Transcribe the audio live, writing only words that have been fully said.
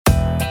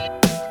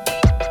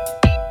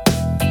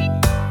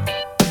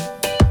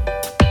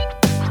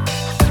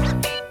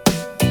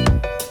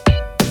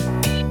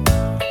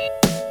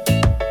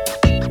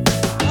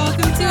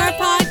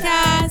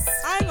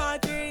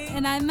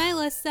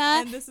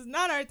this is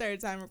not our third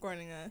time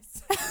recording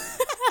this.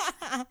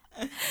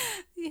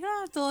 You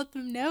don't have to let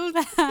them know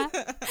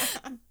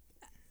that.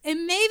 It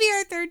may be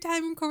our third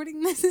time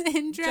recording this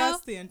intro.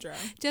 Just the intro.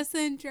 Just the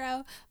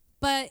intro.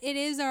 But it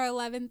is our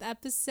 11th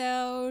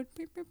episode.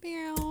 Pew, pew,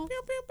 pew. Pew,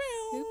 pew,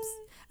 pew. Oops.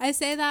 I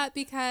say that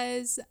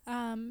because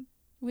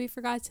we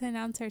forgot to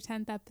announce our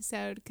 10th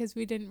episode because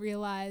we didn't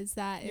realize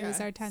that it was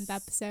our 10th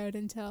episode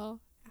until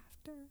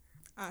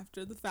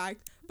after the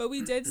fact. But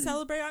we did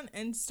celebrate on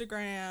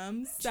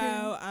Instagram.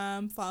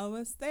 So follow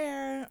us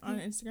there on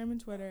Instagram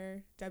and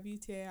Twitter.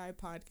 WTAI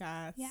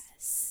Podcast.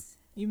 Yes.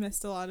 You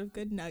missed a lot of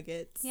good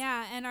nuggets.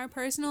 Yeah, and our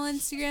personal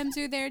Instagrams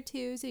are there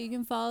too, so you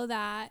can follow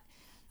that.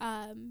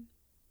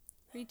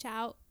 Reach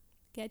out,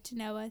 get to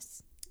know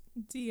us.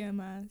 DM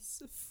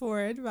us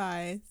for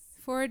advice.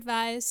 For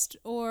advice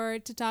or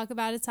to talk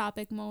about a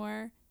topic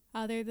more.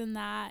 Other than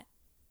that,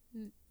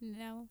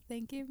 no,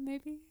 thank you,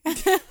 maybe.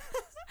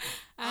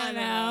 I don't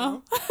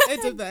know.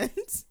 It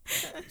depends.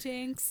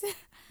 Jinx.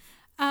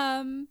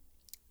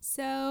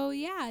 So,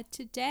 yeah,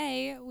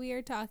 today we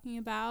are talking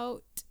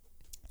about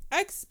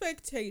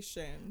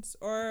expectations,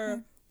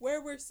 or where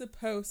we're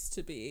supposed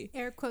to be.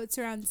 Air quotes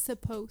around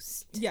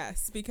supposed.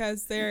 Yes,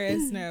 because there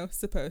is no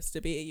supposed to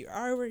be. You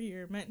are where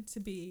you're meant to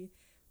be.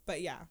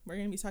 But yeah, we're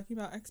going to be talking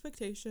about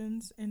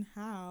expectations and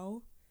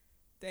how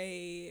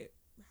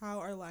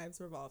our lives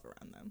revolve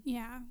around them.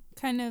 Yeah,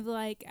 kind of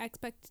like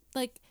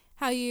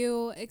how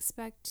you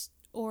expect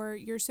or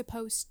you're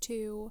supposed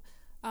to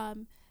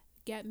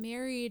get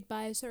married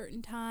by a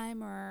certain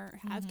time or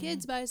have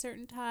kids by a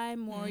certain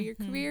time, or your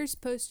career is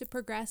supposed to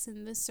progress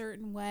in this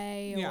certain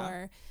way,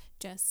 or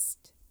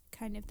just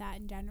kind of that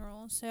in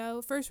general.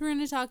 So first we're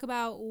going to talk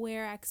about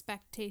where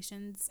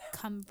expectations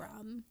come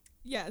from.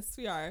 Yes,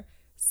 we are.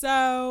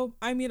 So,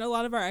 I mean, a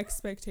lot of our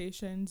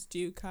expectations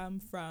do come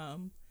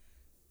from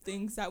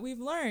things that we've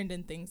learned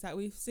and things that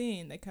we've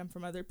seen. They come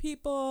from other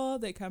people.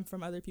 They come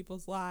from other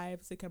people's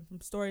lives. They come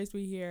from stories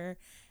we hear.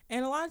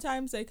 And a lot of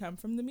times they come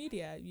from the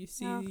media. You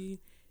see,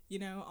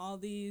 all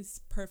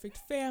these perfect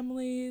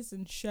families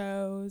and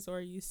shows,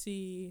 or you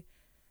see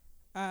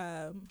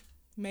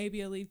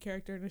maybe a lead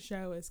character in a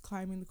show is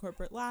climbing the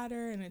corporate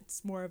ladder and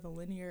it's more of a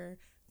linear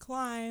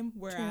climb,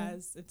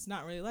 whereas it's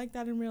not really like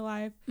that in real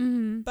life.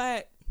 Mm-hmm.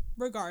 But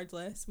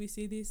regardless, we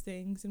see these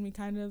things and we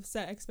kind of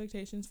set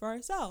expectations for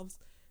ourselves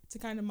to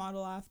kind of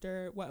model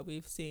after what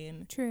we've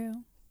seen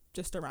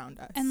just around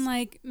us. And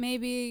like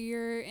maybe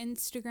your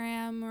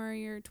Instagram or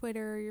your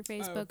Twitter or your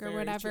Facebook or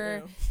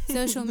whatever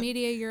social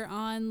media you're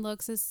on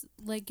looks as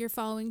like you're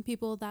following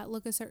people that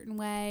look a certain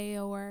way,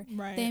 or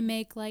they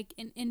make like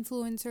an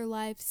influencer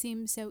life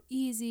seem so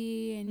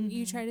easy, and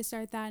you try to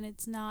start that and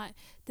it's not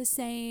the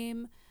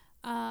same.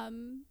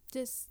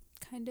 Just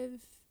kind of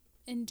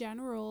in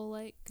general,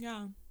 like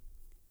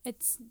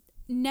it's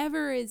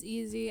never as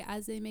easy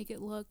as they make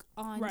it look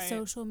on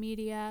social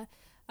media.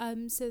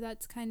 So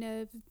that's kind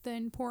of the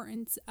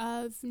importance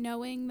of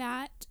knowing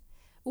that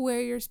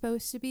where you're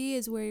supposed to be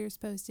is where you're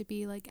supposed to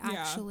be, like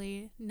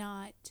actually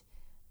not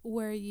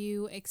where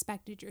you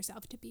expected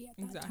yourself to be at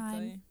that time.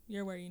 Exactly.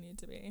 You're where you need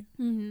to be.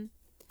 Mm-hmm.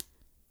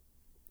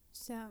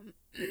 So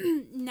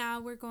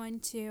now we're going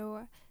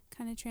to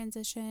kind of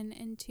transition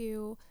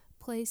into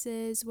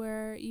places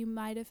where you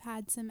might have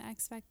had some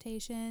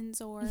expectations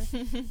or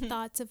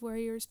thoughts of where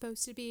you were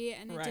supposed to be,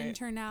 and it didn't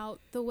turn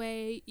out the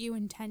way you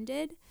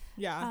intended.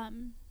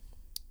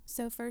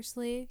 So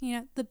firstly,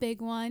 the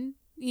big one,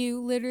 you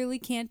literally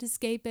can't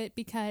escape it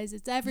because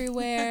it's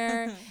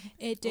everywhere.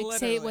 It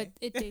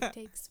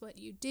dictates what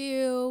you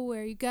do,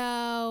 where you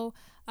go,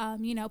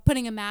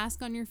 putting a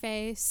mask on your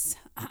face,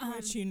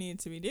 which you need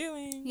to be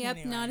doing. Yep.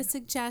 Anyway. Not a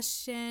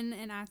suggestion,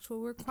 an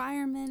actual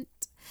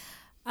requirement.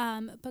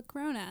 But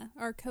Corona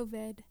or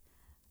COVID.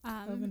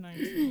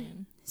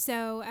 COVID-19.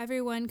 So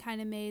everyone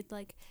kind of made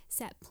like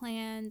set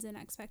plans and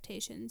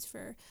expectations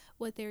for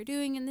what they were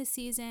doing in the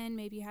season.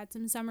 Maybe you had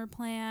some summer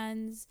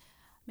plans.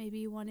 Maybe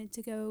you wanted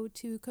to go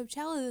to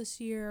Coachella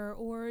this year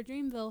or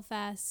Dreamville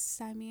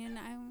Fest. I mean,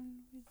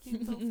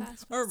 Dreamville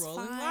Fest or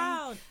Rolling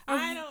Loud.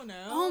 I don't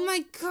know. Oh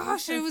my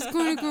gosh, I was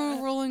going to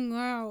go Rolling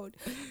Loud.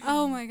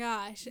 Oh my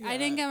gosh, I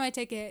didn't get my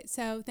ticket,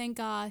 so thank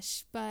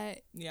gosh.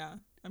 But yeah,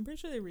 I'm pretty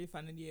sure they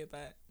refunded you,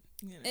 but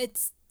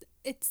it's.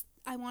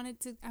 I wanted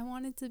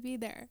to be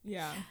there.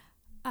 Yeah.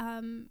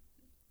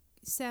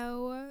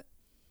 So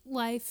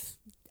life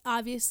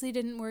obviously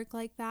didn't work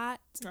like that.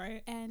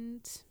 Right.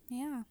 And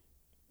yeah.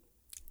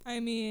 I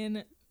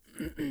mean,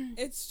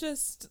 it's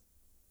just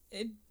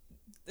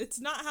it's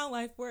not how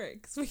life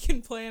works. We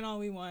can plan all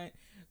we want.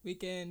 We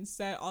can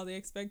set all the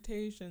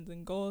expectations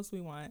and goals we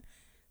want.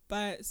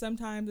 But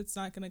sometimes it's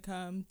not going to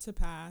come to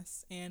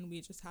pass, and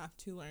we just have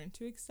to learn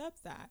to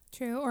accept that.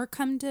 True. Or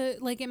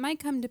it might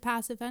come to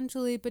pass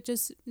eventually, but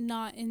just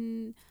not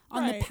on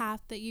the path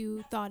that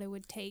you thought it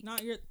would take.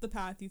 Not the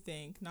path you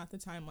think, not the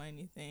timeline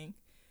you think.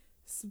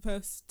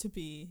 Supposed to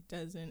be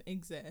doesn't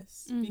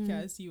exist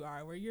because you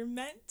are where you're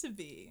meant to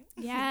be.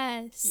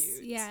 Yes.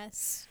 Cute.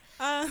 Yes.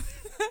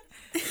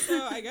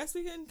 So I guess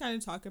we can kind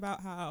of talk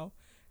about how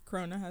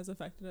Corona has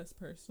affected us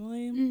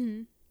personally.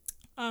 Mm-hmm.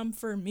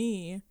 For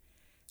me,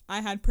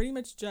 I had pretty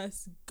much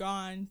just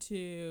gone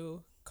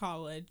to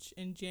college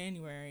in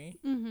January.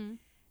 Mm-hmm.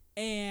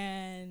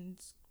 And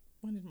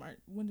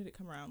when did it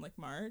come around? Like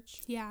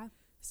March? Yeah.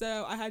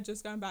 So I had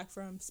just gone back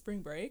from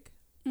spring break.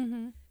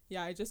 Mm-hmm.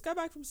 Yeah, I just got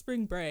back from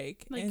spring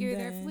break. Like you were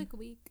there for like a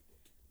week.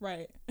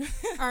 Right.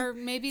 Or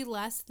maybe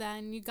less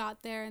than. You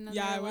got there and then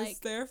I was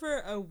there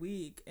for a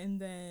week, and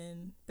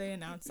then they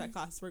announced that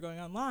classes were going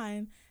online.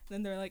 And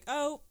then they're like,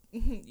 oh,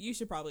 you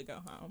should probably go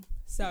home.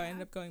 So I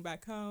ended up going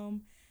back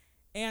home.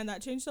 And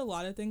that changed a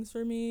lot of things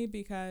for me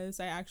because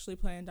I actually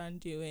planned on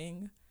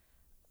doing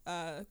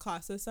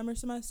classes summer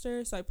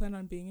semester. So I planned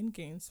on being in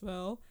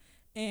Gainesville,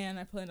 and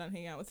I planned on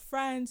hanging out with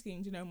friends,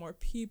 getting to know more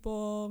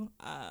people.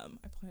 I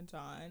planned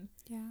on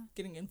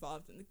getting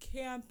involved in the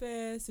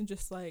campus and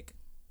just like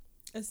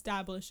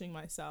establishing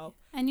myself.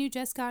 And you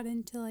just got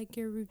into like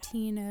your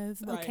routine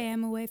of okay,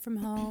 I'm away from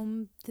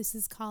home, this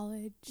is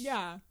college.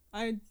 Yeah,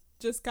 I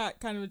just got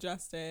kind of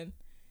adjusted,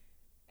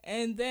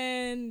 and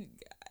then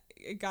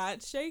it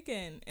got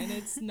shaken, and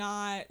it's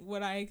not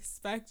what I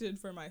expected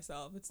for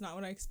myself. It's not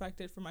what I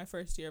expected for my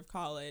first year of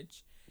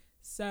college.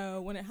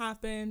 So when it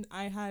happened,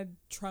 I had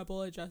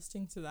trouble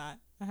adjusting to that.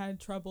 I had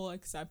trouble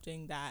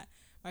accepting that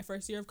my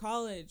first year of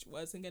college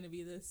wasn't going to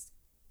be this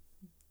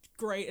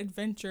great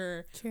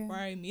adventure where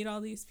I meet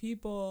all these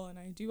people and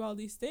I do all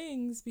these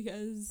things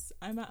because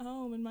I'm at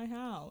home in my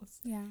house.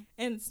 Yeah.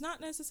 And it's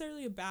not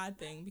necessarily a bad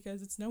thing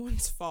because it's no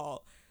one's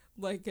fault.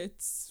 Like,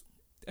 it's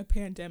a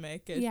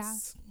pandemic.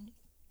 It's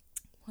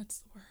what's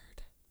the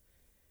word?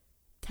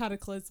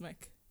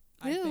 Cataclysmic,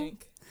 I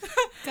think.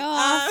 Go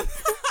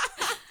off.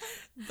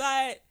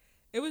 But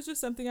it was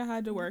just something I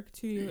had to work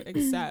to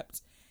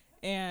accept.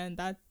 And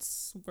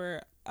that's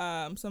where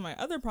some of my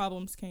other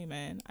problems came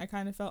in. I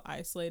kind of felt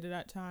isolated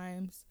at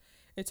times.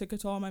 It took a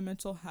toll on my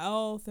mental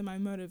health and my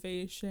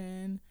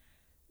motivation.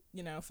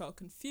 You know, felt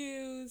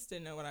confused,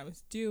 didn't know what I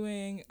was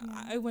doing.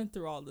 Yeah. I went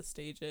through all the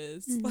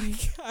stages. Mm-hmm.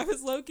 Like, I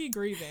was low-key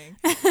grieving.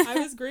 I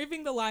was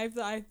grieving the life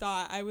that I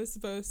thought I was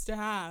supposed to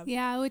have.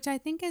 Yeah, which I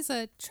think is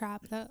a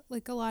trap that,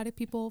 like, a lot of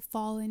people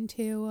fall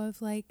into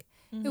of, like,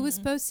 it was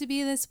supposed to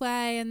be this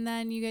way, and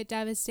then you get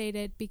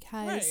devastated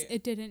because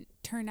it didn't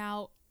turn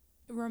out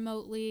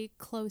remotely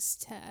close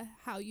to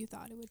how you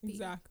thought it would be.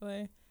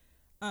 Exactly.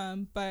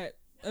 But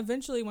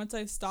eventually, once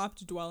I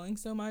stopped dwelling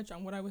so much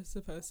on what I was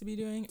supposed to be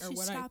doing or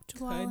what I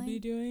could be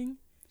doing.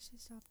 She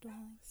stopped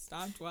dwelling.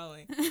 Stop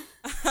dwelling.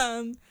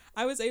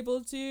 I was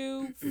able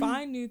to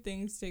find new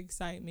things to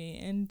excite me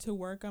and to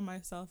work on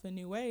myself in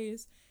new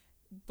ways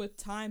with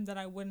time that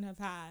I wouldn't have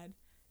had,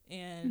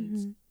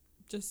 and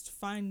just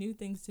find new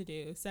things to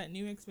do, set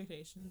new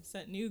expectations,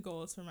 set new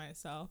goals for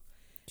myself.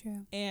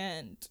 True.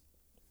 And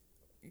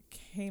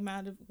came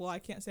out of, well, I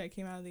can't say I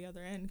came out of the other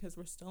end because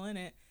we're still in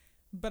it,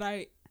 but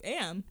I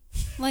am.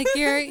 Like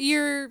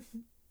you're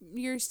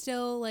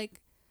still like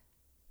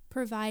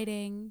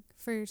providing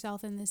for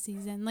yourself in this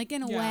season, like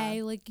in a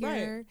way, like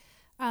your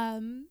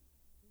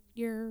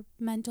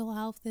mental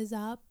health is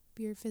up,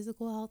 your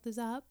physical health is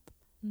up,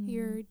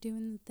 you're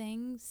doing the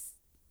things.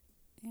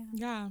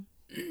 Yeah.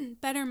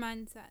 Better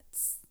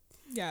mindsets.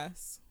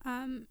 Yes.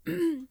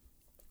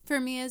 For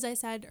me, as I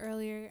said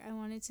earlier, I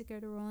wanted to go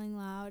to Rolling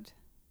Loud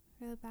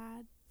real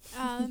bad.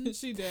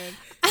 She did.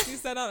 She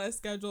set out a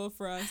schedule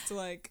for us to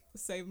like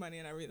save money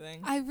and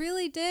everything. I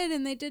really did,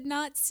 and they did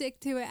not stick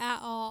to it at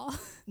all.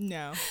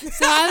 No.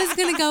 So I was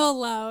gonna go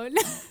alone.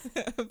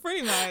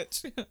 Pretty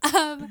much.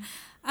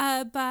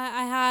 But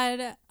I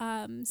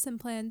had some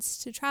plans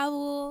to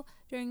travel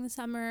during the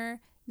summer.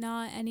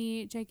 Not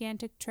any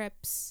gigantic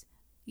trips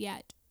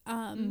yet.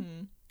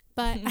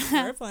 But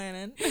we're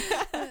planning.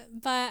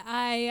 But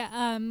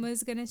I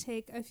was gonna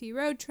take a few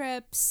road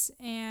trips,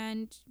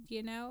 and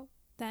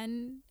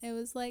then it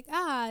was like,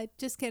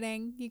 just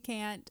kidding, you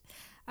can't.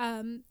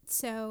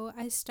 So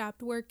I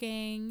stopped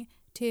working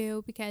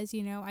too because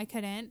I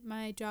couldn't.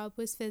 My job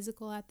was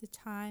physical at the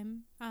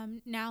time.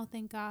 Now,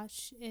 thank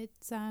gosh,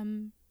 it's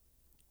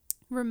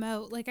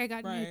remote. Like, I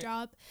got a new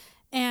job,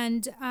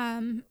 and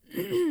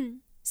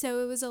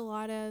so it was a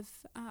lot of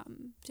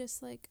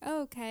just like,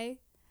 oh, okay,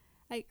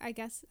 I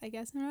guess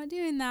I'm not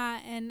doing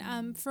that.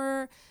 And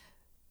for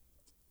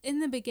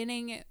in the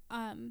beginning,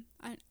 I'm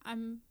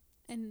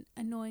an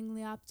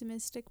annoyingly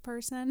optimistic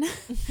person.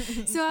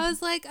 So I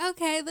was like,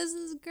 okay, this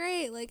is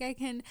great. Like, I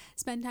can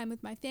spend time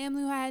with my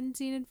family who I hadn't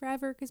seen in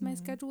forever because my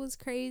schedule is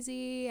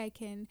crazy. I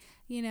can,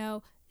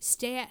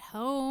 stay at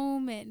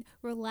home and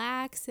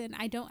relax, and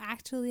I don't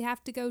actually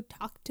have to go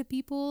talk to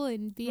people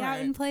and be out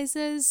in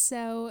places.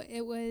 So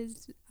it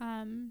was,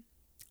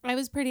 I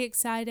was pretty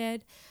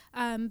excited.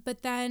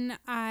 But then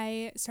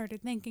I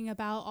started thinking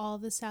about all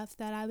the stuff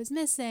that I was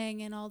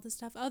missing and all the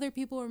stuff other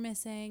people were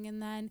missing.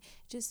 And then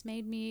it just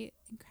made me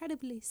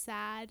incredibly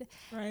sad.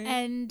 Right.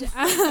 And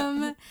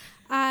I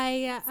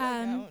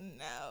oh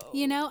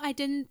no. I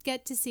didn't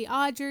get to see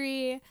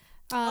Audrey.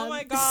 Oh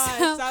my gosh,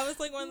 that was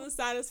like one of the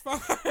saddest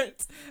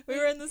parts. We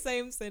were in the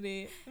same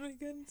city and we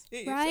couldn't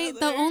see each other.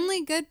 The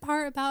only good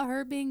part about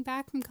her being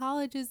back from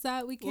college is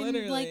that we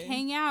can like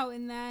hang out,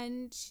 and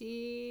then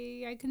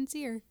I couldn't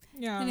see her.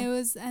 Yeah.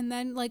 And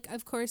then like,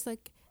 of course,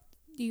 like,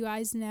 you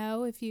guys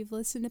know, if you've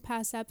listened to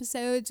past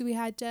episodes, we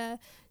had to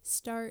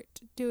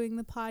start doing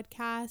the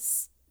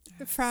podcast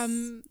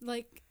from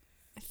like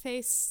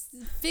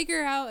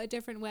figure out a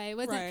different way.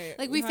 Like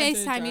we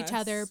FaceTime each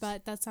other,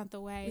 but that's not the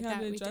way that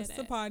we did it. We had to adjust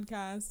the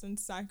podcast and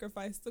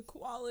sacrifice the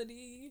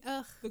quality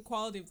of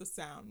the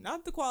sound,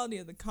 not the quality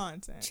of the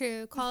content.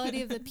 True.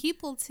 Quality of the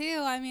people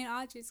too. I mean,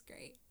 Audrey's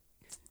great.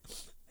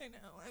 I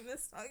know. I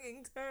miss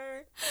talking to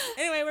her.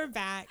 Anyway, we're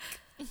back.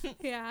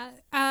 Yeah.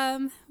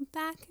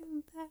 Back.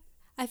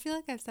 I feel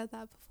like I've said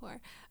that before.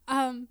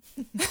 I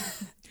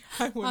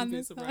wouldn't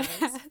be surprised.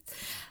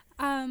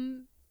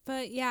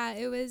 But yeah,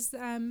 it was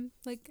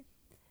like,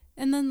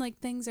 and then like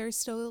things are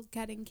still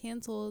getting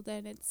canceled,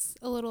 and it's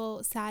a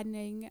little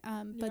saddening.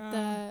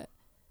 But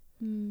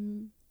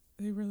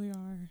they really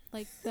are.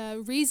 Like,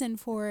 the reason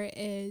for it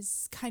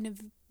is kind of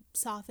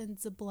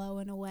softens the blow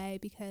in a way,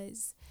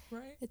 because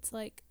it's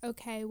like,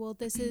 okay, well,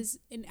 this is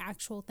an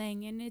actual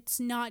thing, and it's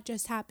not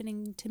just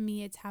happening to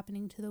me, it's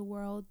happening to the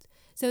world.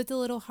 So it's a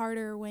little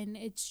harder when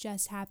it's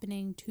just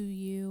happening to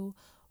you,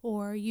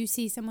 or you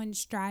see someone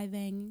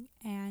striving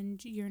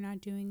and you're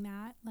not doing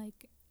that.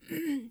 Like,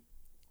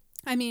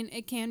 I mean,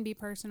 it can be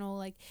personal.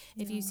 Like,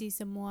 if you see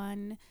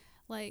someone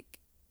like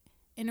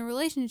in a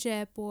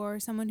relationship, or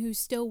someone who's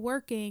still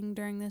working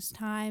during this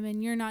time,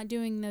 and you're not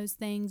doing those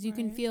things, you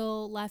can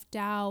feel left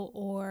out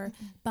or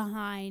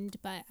behind.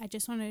 But I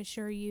just want to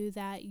assure you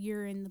that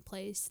you're in the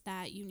place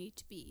that you need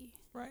to be.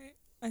 Right.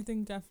 I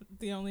think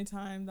the only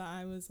time that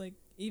I was like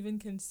even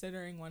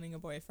considering wanting a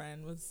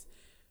boyfriend was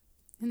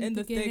in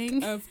the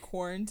thick of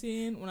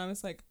quarantine, when I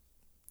was like,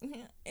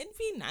 it'd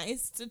be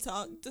nice to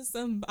talk to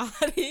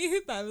somebody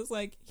that was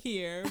like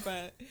here,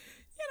 but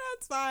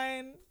it's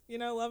fine.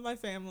 Love my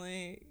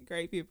family,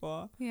 great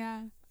people.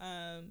 Yeah.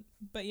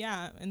 But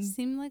yeah, and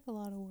seemed like a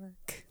lot of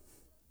work.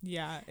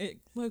 Yeah, it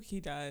low-key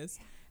does.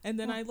 And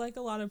then I like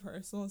a lot of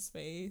personal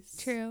space.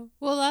 True.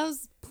 Well, that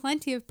was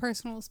plenty of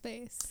personal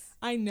space.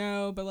 I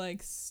know, but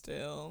like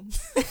still.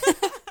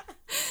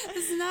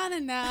 It's not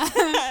enough.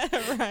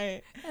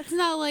 Right. It's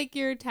not like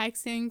you're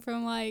texting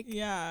from like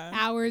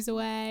hours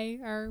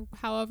away or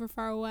however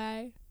far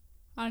away.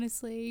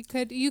 Honestly,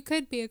 you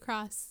could be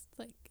across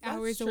like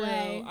hours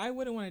away. I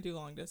wouldn't want to do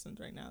long distance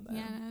right now though.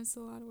 Yeah, it's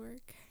a lot of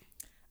work.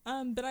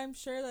 But I'm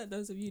sure that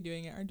those of you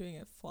doing it are doing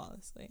it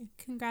flawlessly.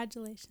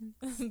 Congratulations.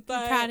 But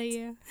I'm proud of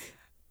you.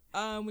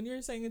 When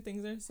you're saying that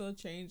things are still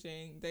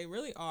changing, they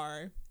really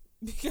are,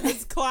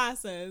 because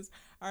classes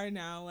are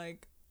now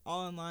like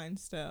all online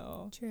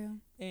still. True.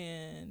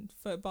 And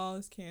football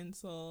is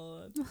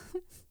canceled.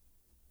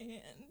 And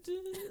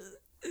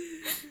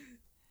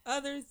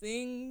other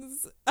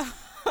things.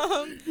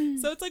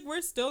 So it's like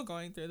we're still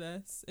going through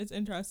this. It's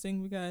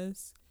interesting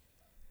because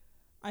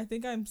I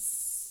think I'm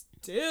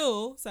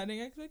still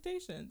setting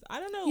expectations. I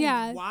don't know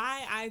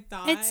why I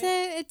thought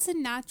it's a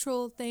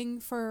natural thing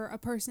for a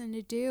person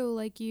to do.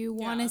 Like, you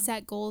want to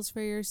set goals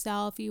for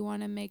yourself. You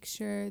want to make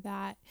sure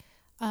that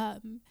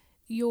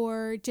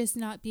you're just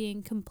not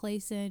being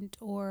complacent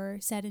or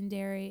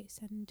sedentary,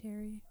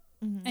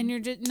 and you're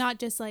just not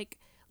just like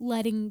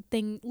letting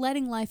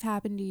life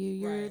happen to you.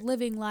 You're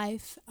living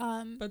life.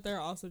 But there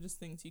are also just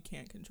things you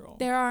can't control.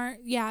 There are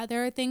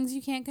things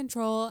you can't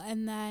control,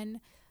 and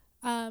then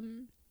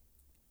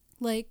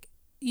like,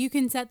 you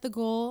can set the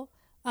goal,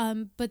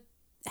 but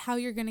how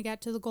you're going to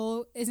get to the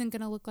goal isn't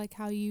going to look like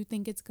how you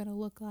think it's going to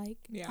look like.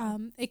 Yeah.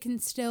 It can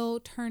still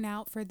turn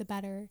out for the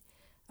better.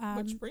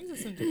 Which brings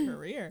us into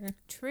career.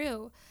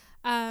 True.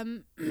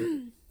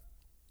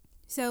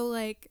 So,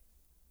 like,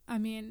 I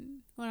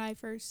mean, when I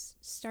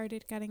first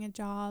started getting a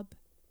job,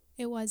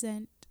 it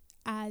wasn't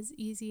as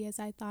easy as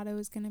I thought it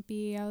was going to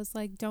be. I was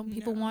like, don't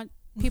people want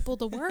people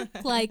to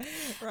work? Like,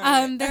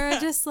 they're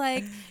just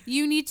like,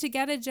 you need to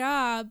get a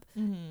job,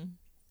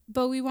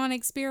 but we want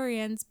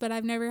experience, but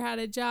I've never had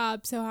a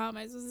job, so how am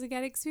I supposed to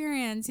get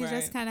experience? You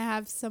just kind of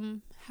have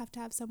to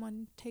have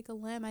someone take a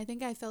limb. I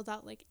think I filled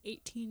out like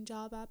 18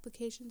 job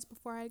applications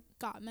before I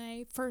got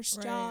my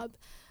first job.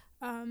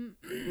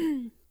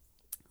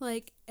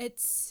 Like,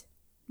 it's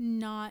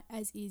not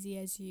as easy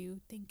as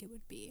you think it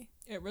would be.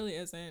 It really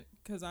isn't,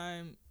 because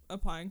I'm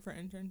applying for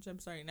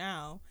internships right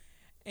now,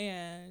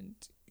 and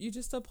you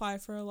just apply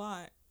for a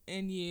lot,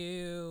 and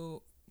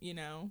you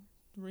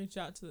reach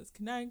out to those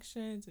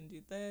connections and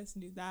do this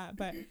and do that,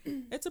 but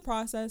it's a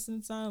process, and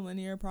it's not a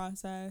linear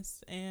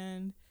process.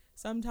 And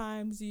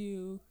sometimes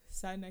you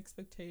set an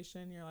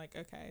expectation. You're like,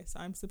 okay, so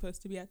I'm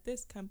supposed to be at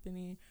this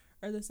company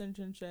or this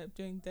internship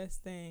doing this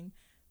thing,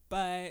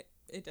 but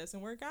it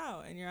doesn't work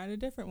out, and you're at a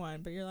different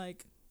one, but you're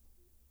like,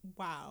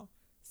 wow,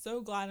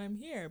 so glad I'm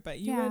here. But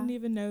you wouldn't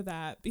even know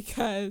that,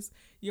 because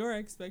your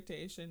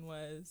expectation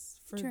was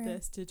for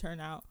this to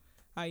turn out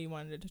how you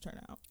wanted it to turn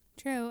out.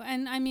 True.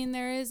 And I mean,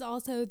 there is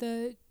also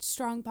the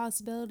strong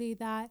possibility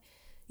that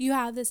you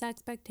have this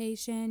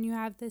expectation, you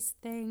have this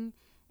thing,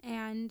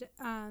 and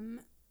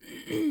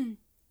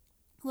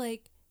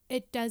like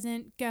it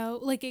doesn't go,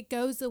 like it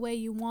goes the way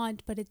you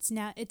want, but it's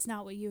not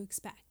what you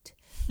expect.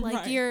 Like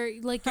right. you're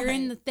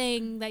in the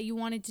thing that you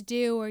wanted to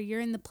do, or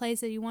you're in the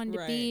place that you wanted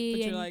to be,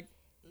 but you're like,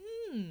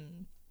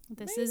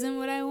 this isn't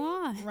what I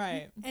want.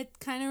 Right. It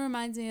kind of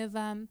reminds me of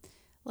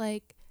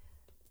like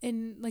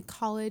in like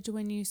college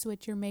when you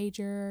switch your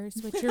major or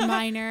switch your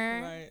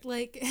minor. Right.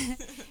 Like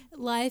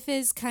life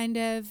is kind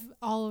of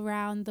all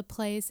around the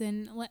place,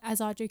 and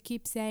as Audrey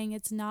keeps saying,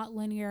 it's not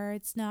linear.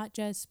 It's not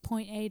just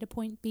point A to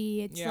point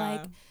B. It's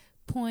like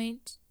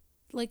point,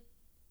 like,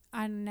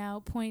 I don't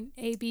know, point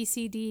A, B,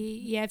 C,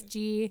 D, E, F,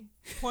 G.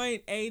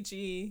 Point A,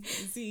 G,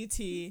 Z,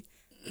 T,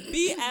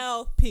 B,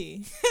 L,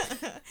 P.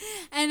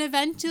 And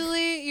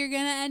eventually you're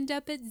going to end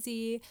up at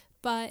Z,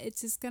 but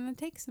it's just going to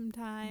take some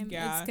time.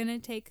 Yeah. It's going to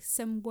take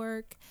some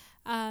work,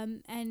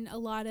 and a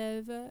lot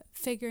of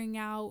figuring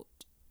out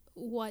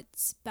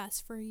what's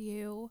best for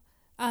you,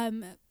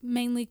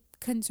 mainly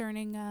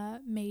concerning a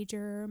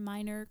major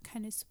minor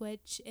kind of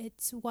switch.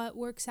 It's what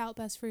works out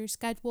best for your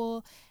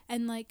schedule.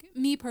 And like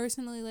me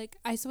personally, like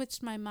I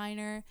switched my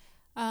minor.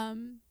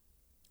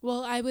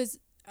 Well, I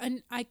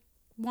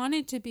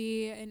wanted to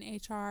be an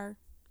HR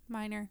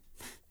minor,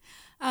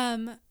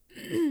 but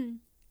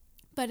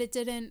it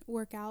didn't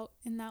work out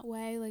in that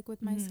way, like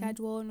with my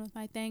schedule and with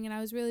my thing, and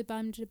I was really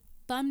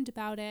bummed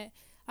about it.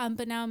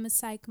 But now I'm a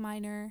psych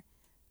minor,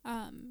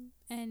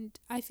 and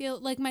I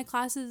feel like my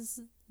classes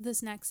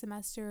this next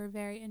semester are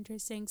very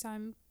interesting, so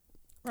I'm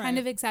kind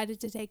of excited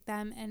to take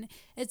them. And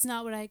it's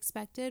not what I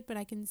expected, but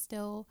I can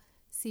still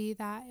see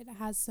that it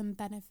has some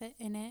benefit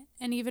in it.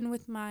 And even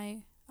with my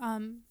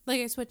like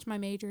I switched my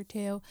major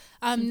too.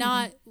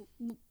 I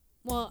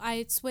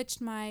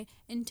switched my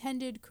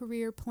intended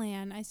career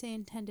plan. I say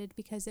intended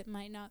because it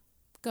might not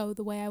go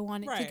the way I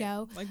want it to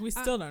go. Like we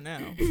still don't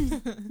know.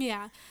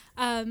 Yeah.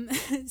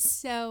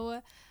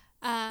 So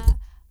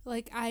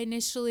like I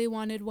initially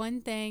wanted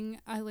one thing.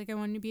 I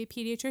wanted to be a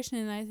pediatrician,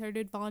 and I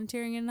started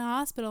volunteering in the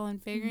hospital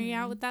and figuring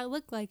out what that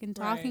looked like and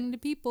talking to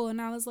people, and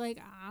I was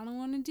like, I don't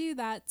want to do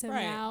that. So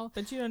now,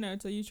 but you don't know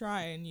until you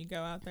try and you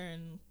go out there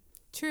and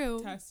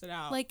test it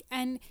out. Like,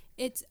 and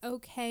it's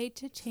okay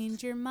to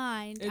change your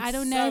mind. I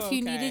don't know if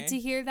you needed to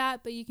hear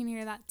that, but you can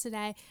hear that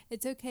today.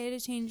 It's okay to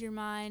change your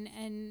mind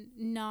and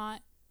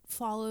not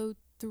follow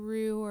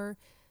through or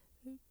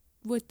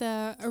with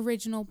the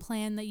original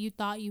plan that you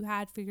thought you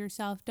had for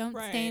yourself. Don't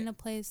stay in a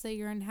place that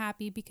you're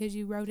unhappy because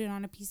you wrote it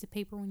on a piece of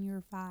paper when you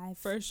were 5.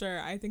 For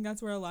sure. I think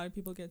that's where a lot of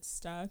people get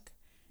stuck.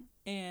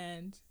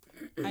 And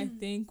I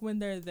think when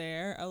they're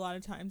there, a lot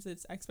of times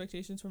it's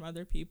expectations from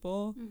other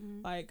people.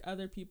 Like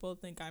other people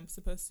think I'm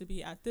supposed to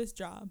be at this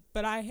job,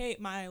 but I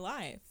hate my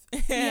life.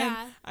 And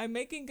I'm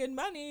making good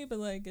money, but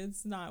like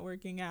it's not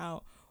working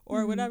out,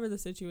 or whatever the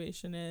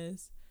situation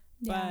is.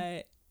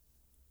 But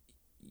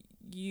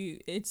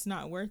it's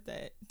not worth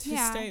it to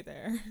stay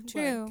there.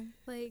 True.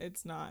 Like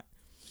it's not.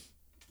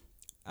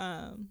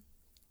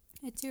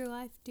 It's your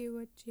life. Do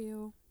what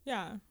you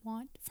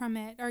want from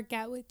it, or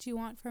get what you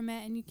want from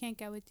it, and you can't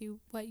get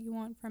what you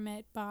want from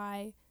it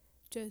by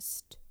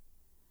just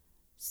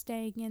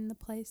staying in the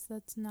place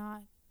that's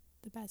not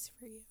the best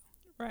for you.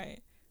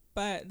 Right.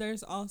 But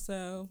there's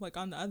also, like,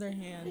 on the other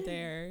hand,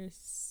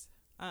 there's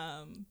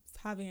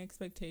having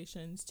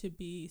expectations to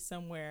be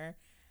somewhere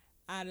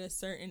at a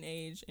certain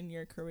age in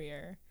your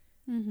career.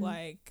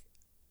 Like,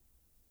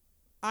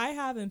 I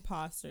have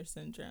imposter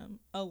syndrome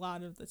a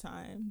lot of the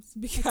times.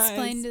 Because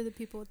explain to the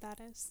people what that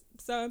is.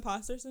 So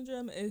imposter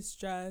syndrome is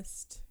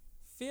just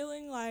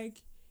feeling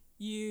like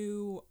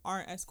you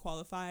aren't as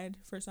qualified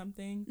for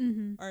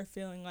something, or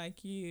feeling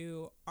like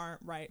you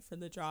aren't right for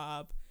the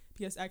job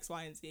because X,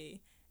 Y, and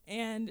Z.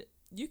 And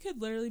you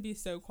could literally be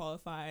so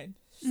qualified,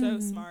 so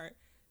smart,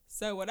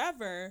 so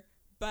whatever,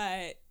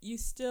 but you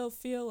still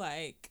feel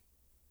like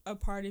a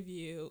part of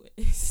you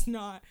is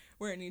not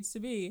where it needs to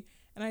be.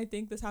 And I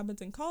think this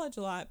happens in college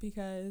a lot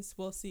because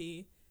we'll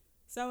see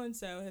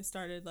so-and-so has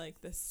started like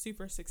this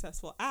super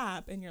successful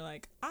app, and you're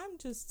like,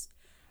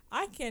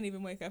 I can't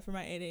even wake up for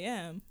my 8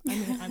 a.m. I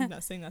mean, I'm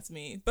not saying that's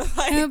me, but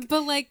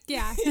like,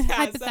 yeah,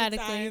 hypothetically.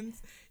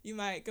 Sometimes you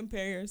might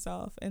compare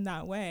yourself in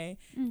that way.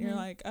 You're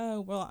like,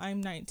 oh, well,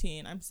 I'm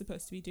 19. I'm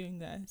supposed to be doing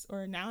this.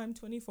 Or now I'm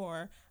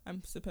 24.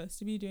 I'm supposed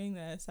to be doing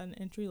this at an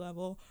entry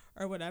level,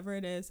 or whatever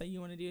it is that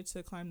you want to do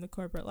to climb the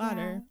corporate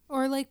ladder. Yeah.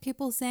 Or like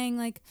people saying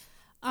like,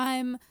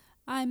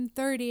 I'm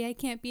 30, I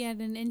can't be at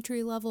an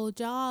entry level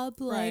job,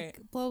 like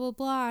blah blah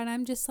blah, and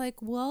I'm just like,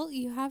 well,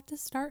 you have to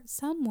start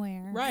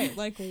somewhere, right?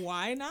 Like,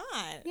 why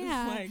not?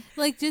 Yeah,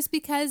 like just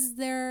because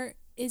there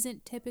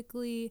isn't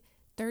typically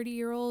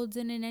 30-year-olds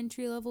in an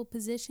entry level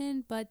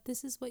position, but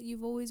this is what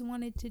you've always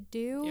wanted to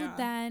do,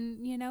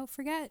 then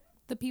forget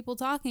the people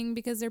talking,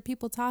 because they're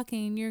people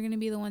talking. You're going to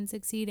be the one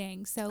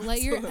succeeding. So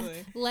let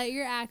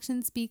your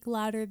actions speak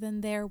louder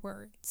than their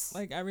words.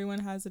 Like, everyone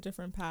has a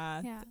different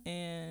path,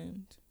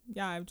 and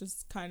I've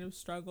just kind of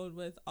struggled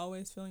with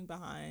always feeling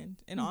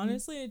behind. And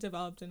honestly, it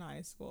developed in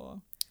high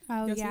school.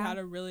 Oh, because we had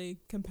a really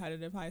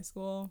competitive high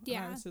school. Yeah.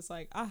 And I was just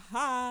like,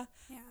 aha.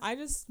 Yeah. I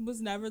just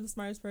was never the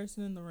smartest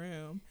person in the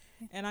room.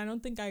 Yeah. And I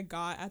don't think I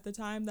got at the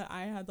time that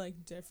I had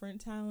like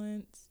different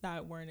talents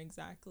that weren't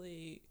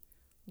exactly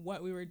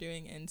what we were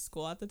doing in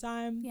school at the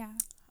time. Yeah.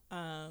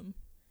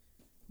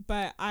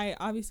 But I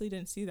obviously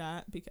didn't see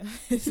that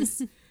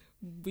because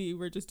we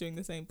were just doing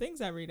the same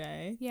things every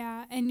day.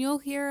 Yeah, and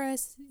you've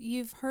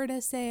heard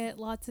us say it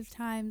lots of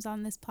times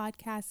on this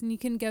podcast, and you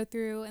can go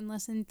through and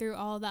listen through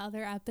all the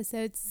other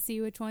episodes to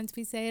see which ones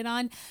we say it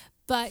on.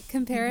 But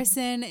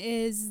comparison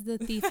is the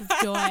thief of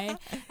joy.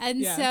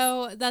 And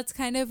so that's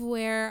kind of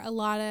where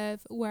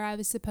where I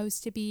was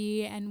supposed to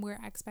be and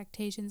where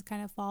expectations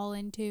kind of fall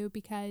into,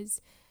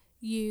 because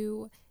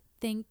you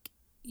think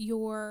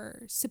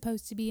you're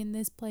supposed to be in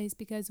this place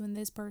because when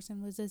this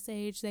person was this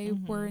age they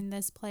were in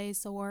this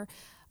place, or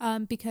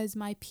because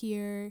my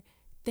peer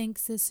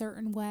thinks a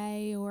certain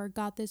way or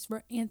got this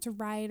answer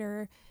right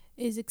or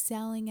is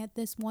excelling at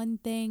this one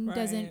thing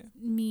doesn't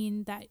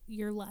mean that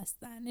you're less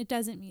than. It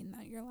doesn't mean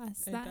that you're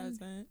less than. It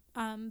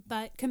doesn't.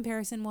 But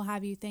comparison will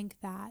have you think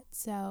that,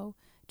 so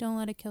don't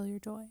let it kill your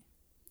joy.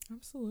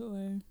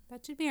 Absolutely.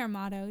 That should be our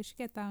motto. We should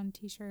get that on a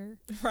t-shirt.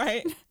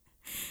 Right.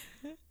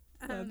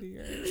 That'd be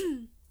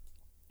great.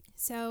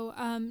 So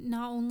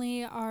not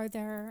only are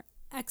there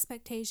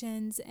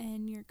expectations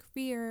in your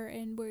career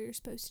and where you're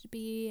supposed to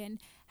be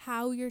and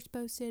how you're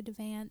supposed to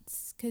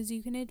advance, because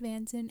you can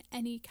advance in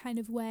any kind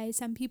of way.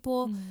 Some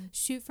people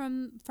shoot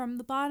from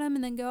the bottom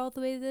and then go all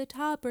the way to the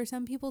top, or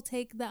some people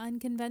take the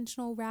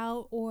unconventional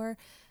route, or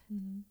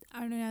I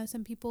don't know,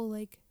 some people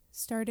like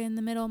start in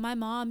the middle. My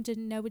mom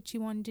didn't know what she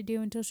wanted to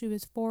do until she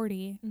was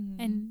 40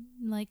 and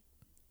like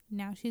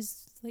now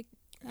she's like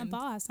a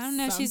boss. I don't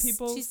know. Some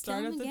people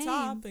start at the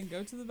top and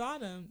go to the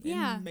bottom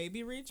and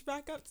maybe reach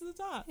back up to the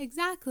top.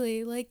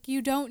 Exactly. Like,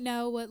 you don't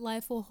know what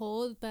life will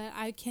hold, but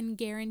I can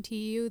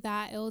guarantee you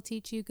that it'll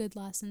teach you good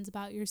lessons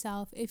about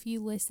yourself if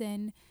you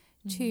listen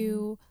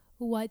to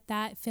what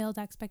that failed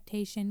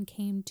expectation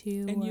came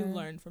to. And you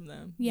learn from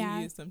them. Yeah.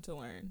 You use them to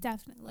learn.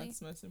 Definitely. That's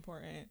the most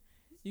important.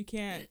 You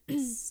can't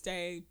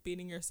stay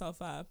beating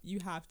yourself up. You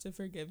have to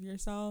forgive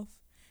yourself,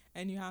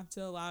 and you have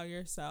to allow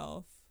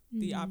yourself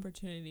the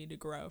opportunity to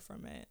grow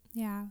from it.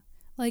 Yeah.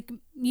 Like,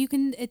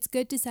 it's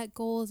good to set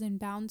goals and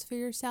bounds for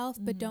yourself,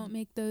 but don't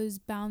make those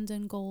bounds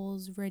and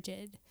goals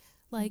rigid.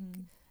 Like,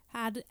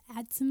 add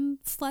some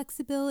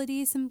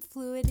flexibility, some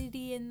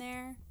fluidity in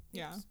there.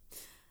 Yeah.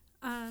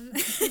 And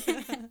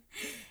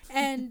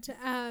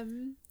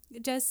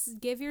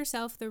just give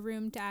yourself the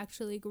room to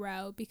actually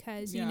grow,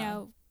 because, you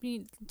know,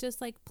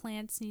 just like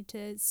plants need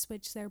to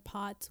switch their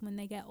pots when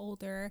they get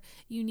older,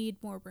 you need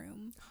more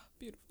room.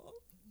 Beautiful.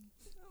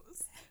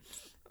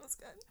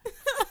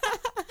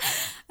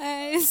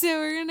 Good. So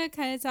we're gonna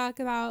kind of talk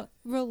about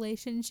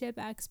relationship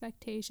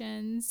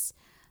expectations.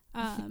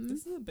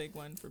 This is a big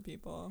one for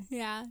people.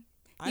 Yeah,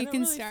 I don't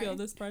really feel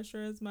this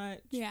pressure as much.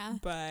 Yeah,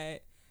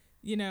 but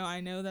you know,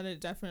 I know that it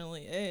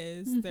definitely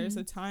is. There's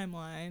a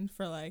timeline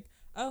for like,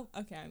 oh,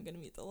 okay, I'm gonna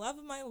meet the love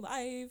of my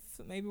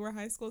life. Maybe we're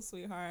high school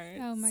sweethearts.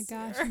 Oh my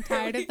gosh, I'm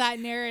tired of that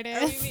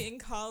narrative. Or we meet in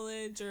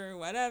college or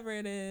whatever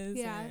it is.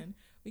 Yeah. And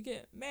we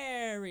get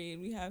married,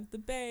 we have the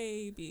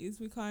babies,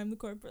 we climb the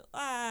corporate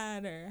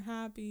ladder,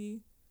 happy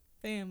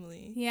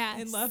family,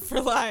 in love for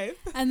life.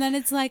 And then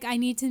it's like, I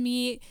need to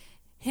meet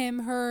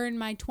her in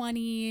my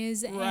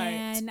 20s,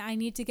 and I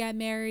need to get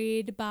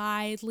married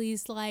by at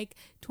least like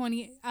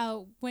 20.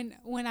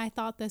 When I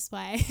thought this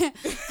way,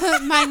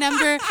 my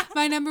number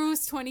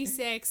was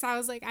 26. I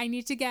was like, I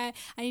need to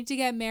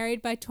get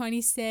married by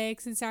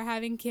 26 and start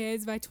having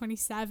kids by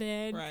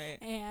 27. Right.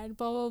 And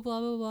blah blah blah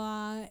blah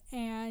blah.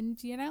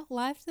 And you know,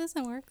 life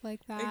doesn't work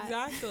like that.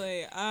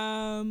 Exactly.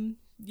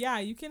 Yeah,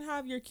 you can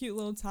have your cute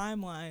little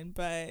timeline,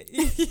 but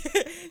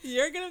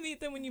you're going to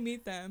meet them when you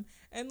meet them.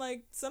 And,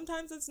 like,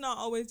 sometimes it's not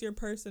always your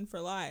person for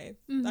life.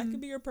 That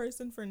could be your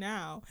person for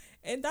now.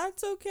 And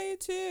that's okay,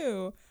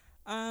 too.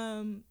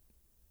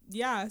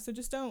 Yeah, so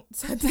just don't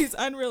set these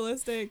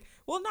unrealistic...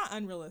 Well, not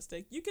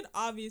unrealistic. You can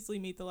obviously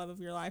meet the love of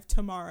your life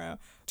tomorrow.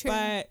 True.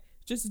 But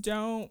just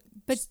don't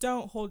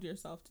hold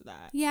yourself to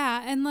that.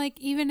 Yeah, and, like,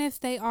 even if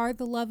they are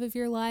the love of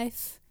your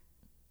life...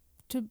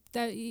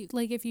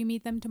 if you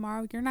meet them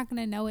tomorrow, you're not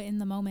going to know it in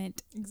the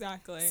moment.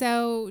 Exactly.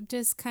 So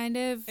just kind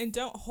of... And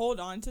don't hold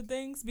on to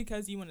things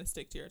because you want to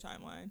stick to your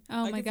timeline.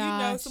 Oh my gosh.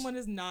 If you know someone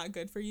is not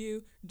good for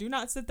you, do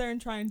not sit there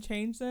and try and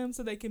change them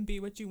so they can be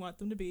what you want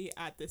them to be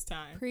at this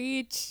time.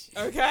 Preach.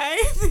 Okay?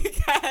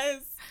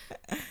 Because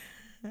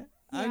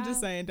I'm just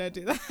saying, don't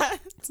do that.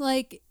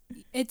 Like,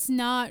 it's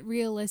not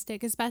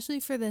realistic, especially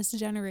for this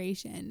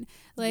generation.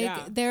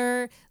 Like,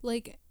 they're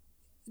like...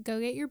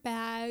 Go get your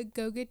bag,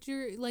 go get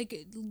your,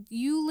 like,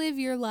 you live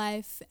your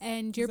life,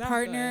 and your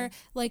partner,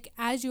 like,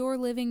 as you're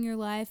living your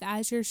life,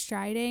 as you're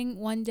striding,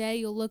 one day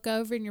you'll look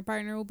over and your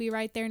partner will be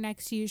right there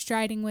next to you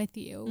striding with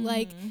you.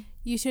 Like,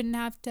 you shouldn't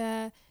have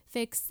to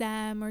fix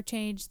them or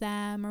change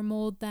them or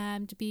mold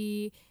them to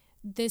be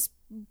this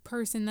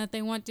person that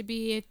they want to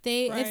be.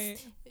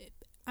 If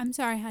I'm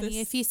sorry,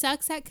 honey, if he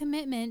sucks at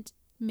commitment,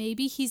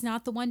 maybe he's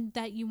not the one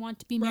that you want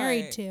to be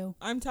married to.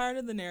 I'm tired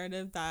of the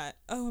narrative that,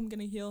 oh, I'm going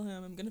to heal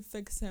him, I'm going to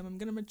fix him, I'm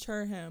going to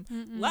mature him.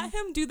 Let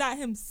him do that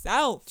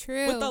himself.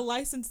 True. With a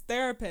licensed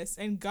therapist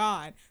and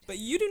God. But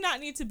you do not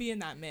need to be in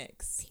that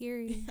mix.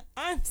 Period.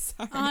 I'm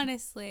sorry.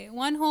 Honestly,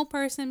 one whole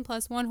person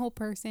plus one whole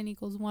person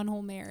equals one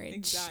whole marriage.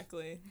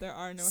 Exactly. There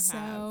are no halves.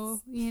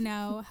 So, you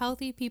know,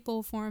 healthy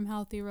people form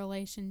healthy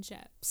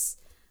relationships.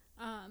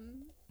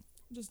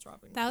 Just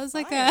dropping. That was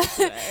like a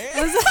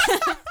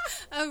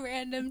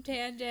random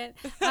tangent.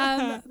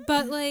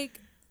 But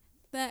like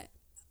that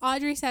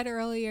Audrey said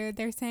earlier,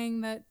 they're saying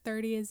that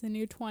 30 is the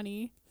new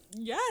 20.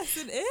 Yes,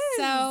 it is.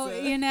 So,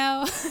 you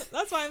know.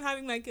 That's why I'm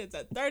having my kids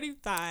at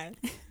 35.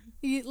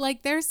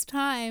 Like, there's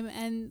time,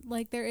 and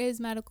like there is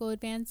medical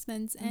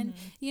advancements, and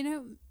you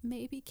know,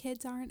 maybe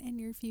kids aren't in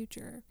your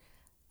future.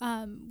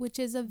 Which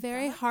is a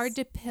very hard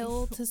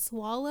pill to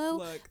swallow.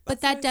 Look, but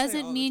that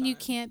doesn't mean you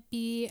can't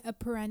be a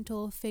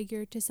parental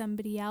figure to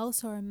somebody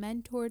else or a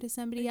mentor to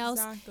somebody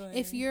else.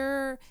 If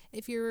your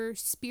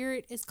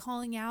spirit is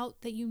calling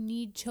out that you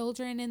need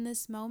children in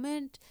this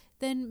moment,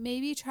 then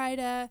maybe try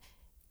to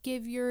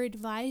give your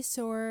advice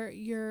or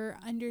your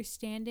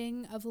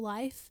understanding of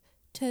life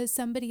to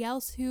somebody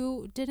else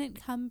who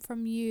didn't come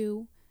from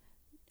you.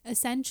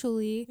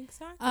 Essentially,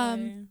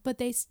 but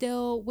they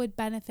still would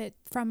benefit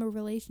from a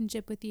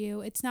relationship with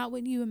you. It's not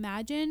what you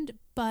imagined,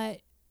 but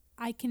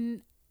I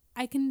can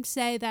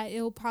say that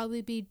it will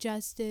probably be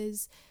just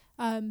as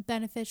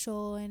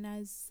beneficial and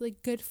as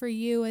like good for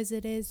you as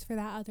it is for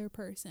that other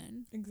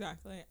person.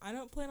 Exactly. I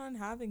don't plan on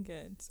having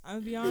kids. I'm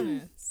gonna be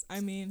honest. I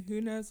mean, who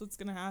knows what's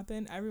gonna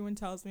happen? Everyone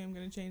tells me I'm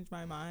gonna change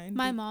my mind.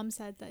 My mom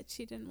said that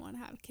she didn't want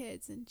to have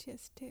kids and she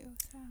has two.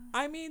 So.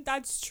 I mean,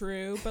 that's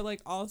true, but like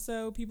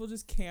also people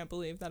just can't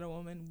believe that a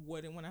woman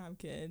wouldn't want to have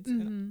kids.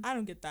 And I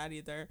don't get that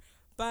either.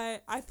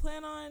 But I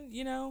plan on,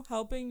 you know,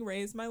 helping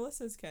raise my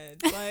Lissa's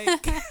kids.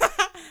 Like,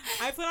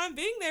 I plan on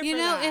being there you for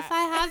know, that. if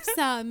I have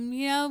some,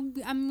 you know,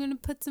 I'm going to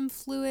put some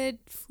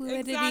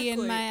fluidity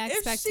in my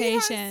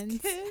expectations.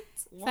 If she has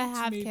kids, if I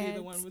have kids. Be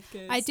the one with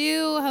kids. I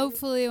do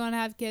hopefully want to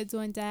have kids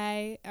one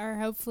day or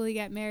hopefully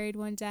get married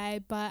one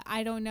day, but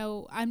I don't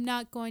know. I'm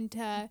not going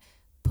to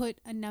put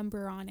a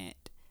number on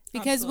it.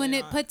 Because when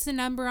it puts a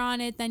number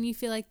on it, then you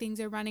feel like things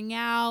are running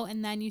out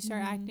and then you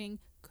start acting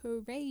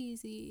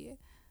crazy.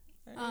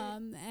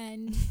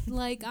 And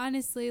like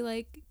honestly,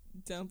 like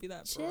don't be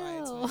that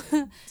chill.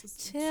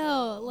 Just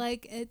chill.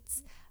 Like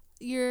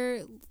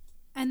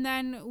and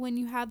then when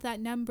you have that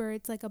number,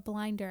 it's like a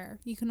blinder.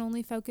 You can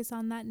only focus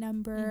on that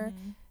number.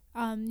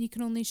 You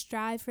can only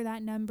strive for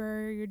that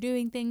number. You're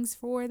doing things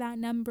for that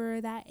number,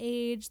 that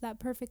age, that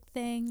perfect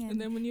thing. And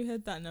then when you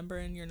hit that number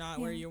and you're not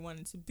where you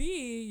wanted to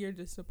be, you're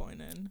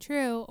disappointed.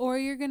 True. Or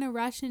you're gonna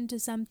rush into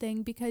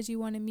something because you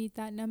want to meet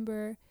that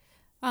number.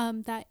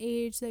 That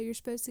age that you're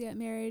supposed to get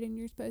married and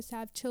you're supposed to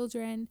have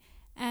children,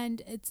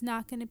 and it's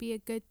not going to be a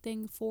good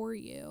thing for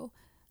you.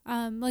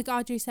 Like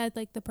Audrey said,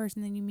 like the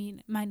person that you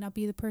meet might not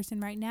be the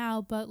person right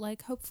now, but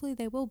like hopefully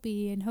they will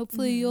be, and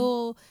hopefully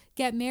you'll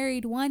get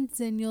married once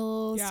and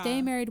you'll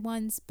stay married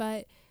once.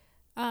 But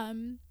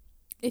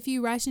if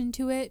you rush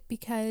into it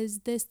because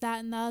this, that,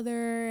 and the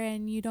other,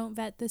 and you don't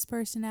vet this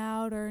person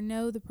out or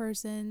know the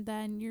person,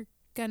 then you're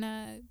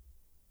gonna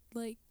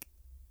like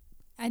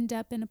end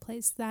up in a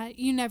place that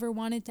you never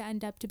wanted to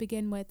end up to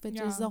begin with, which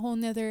is a whole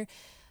nother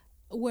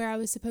where I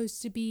was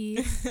supposed to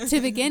be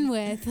to begin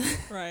with.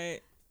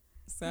 Right.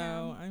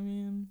 So, I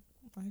mean,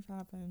 life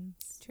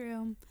happens.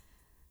 True.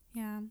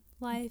 Yeah.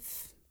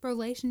 Life,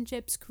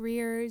 relationships,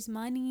 careers,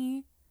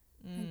 money.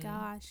 My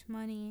gosh,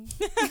 money.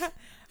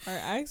 Our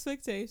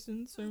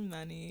expectations for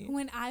money.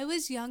 When I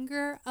was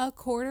younger, a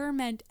quarter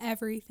meant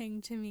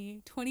everything to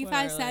me.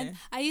 25 cents.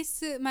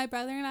 My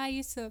brother and I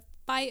used to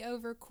fight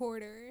over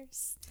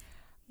quarters.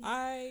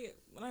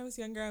 When I was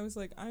younger, I was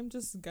like, I'm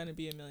just gonna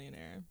be a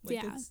millionaire.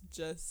 Like, it's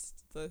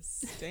just the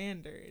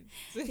standard.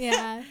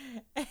 Yeah.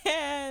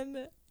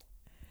 And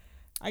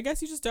I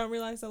guess you just don't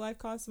realize that life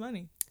costs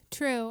money.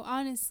 True,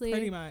 honestly.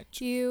 Pretty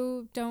much.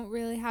 You don't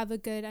really have a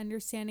good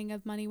understanding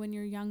of money when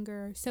you're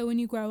younger. So when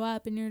you grow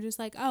up and you're just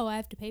like, oh, I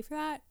have to pay for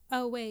that?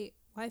 Oh, wait,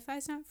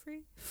 Wi-Fi's not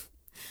free?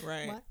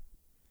 Right. What?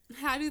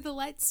 How do the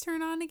lights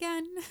turn on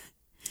again?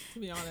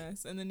 To be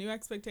honest. And the new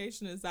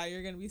expectation is that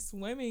you're going to be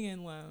swimming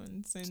in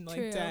loans and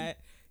like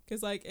debt.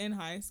 Because like in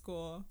high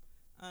school,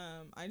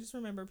 I just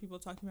remember people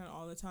talking about it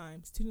all the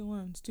time. Student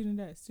loans, student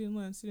debt, student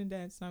loans, student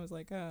debts. And I was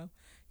like, oh,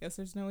 guess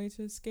there's no way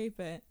to escape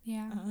it.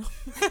 Yeah.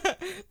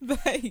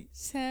 But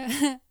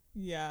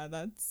yeah,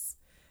 that's.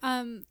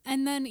 And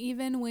then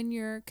even when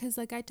because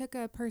like I took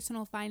a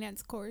personal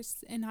finance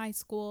course in high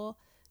school.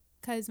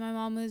 Because my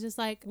mom was just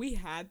like, we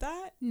had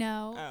that?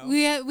 No, oh,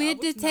 we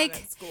had to take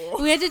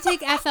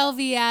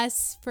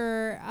FLVS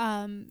for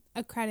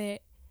a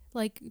credit,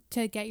 like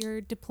to get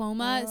your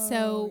diploma.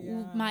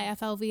 My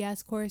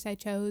FLVS course I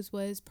chose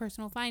was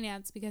personal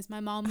finance because my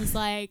mom was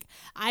like,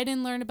 I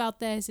didn't learn about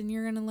this and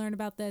you're gonna learn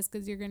about this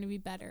because you're gonna be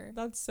better.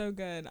 That's so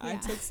good. I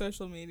took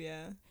social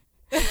media.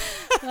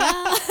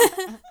 Well,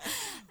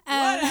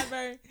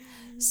 whatever.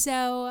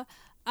 So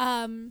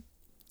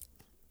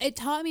it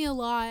taught me a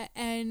lot,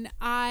 and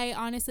I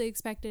honestly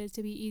expected it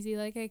to be easy.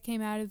 Like, I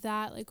came out of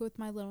that like with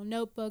my little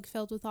notebook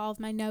filled with all of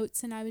my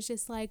notes, and I was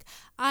just like,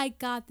 I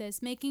got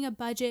this. Making a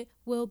budget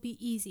will be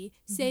easy.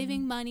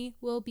 Saving money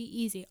will be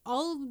easy.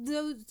 All of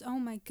those, oh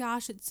my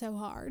gosh, it's so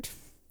hard.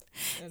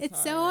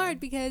 It's so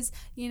hard because,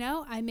 you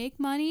know, I make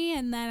money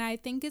and then I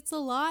think it's a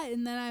lot,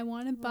 and then I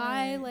want to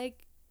buy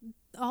like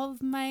all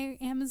of my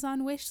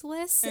Amazon wish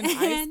lists and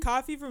iced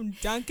coffee from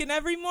Dunkin'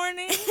 every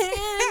morning.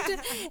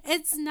 And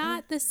it's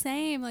not the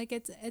same. Like,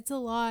 it's a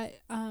lot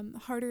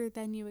harder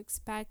than you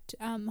expect.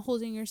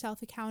 Holding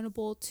yourself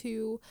accountable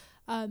to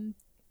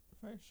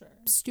for sure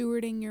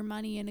stewarding your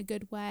money in a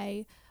good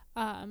way.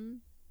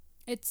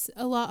 It's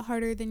a lot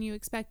harder than you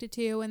expect it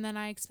to. And then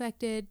I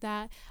expected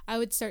that I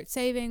would start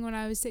saving when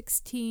I was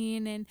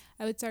 16, and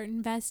I would start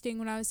investing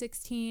when I was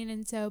 16.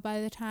 And so by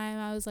the time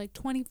I was like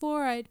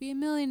 24, I'd be a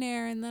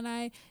millionaire. And then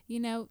I, you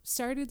know,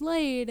 started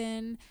late,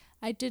 and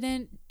I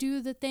didn't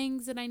do the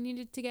things that I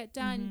needed to get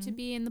done to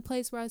be in the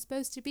place where I was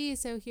supposed to be.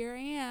 So here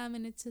I am.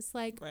 And it's just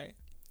like,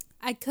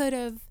 I could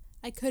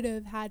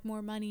have had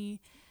more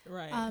money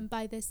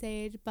by this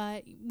age,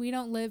 but we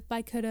don't live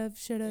by could have,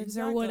 should have,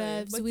 or would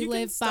have. Like, we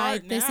live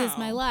by this is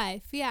my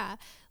life. Yeah,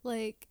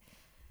 like,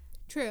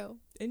 true.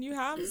 And you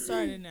have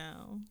started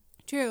now.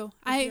 True.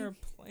 You're a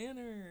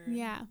planner.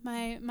 Yeah,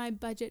 my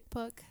budget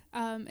book.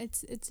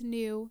 It's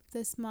new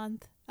this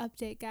month.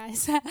 Update,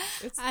 guys.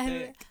 It's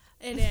thick.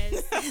 It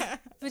is.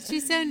 But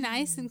she's so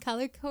nice and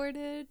color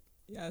coded.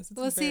 Yes,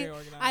 it's very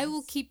organized.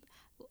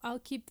 I'll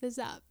keep this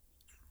up.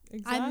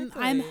 Exactly.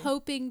 I'm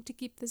hoping to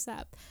keep this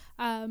up.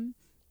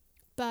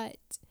 But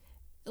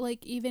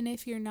like, even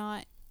if you're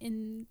not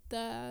in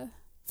the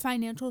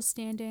financial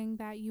standing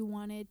that you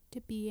wanted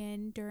to be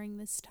in during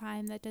this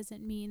time, that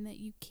doesn't mean that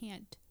you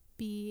can't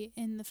be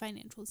in the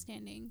financial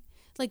standing,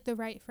 like the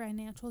right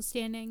financial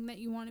standing that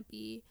you want to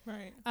be.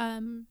 Right.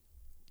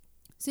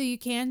 So you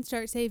can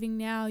start saving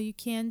now. You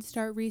can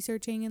start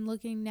researching and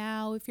looking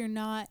now if you're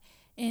not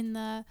in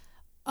the,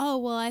 oh,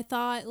 well, I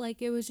thought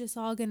like it was just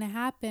all going to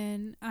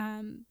happen.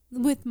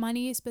 With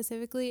money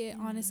specifically, it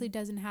honestly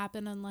doesn't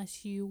happen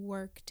unless you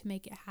work to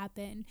make it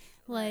happen.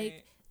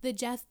 Like, the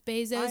Jeff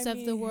Bezos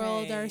of the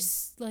world are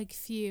like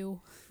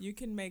few. You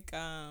can make,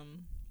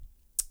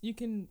 you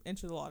can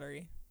enter the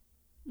lottery.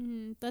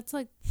 That's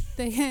like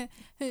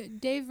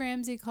Dave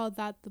Ramsey called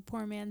that the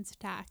poor man's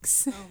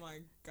tax. Oh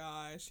my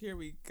gosh, here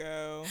we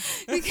go.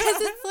 because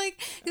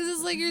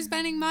it's like you're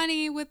spending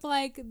money with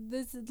like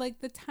this,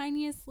 like the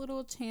tiniest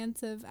little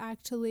chance of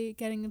actually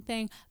getting a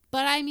thing.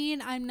 But I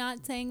mean, I'm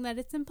not saying that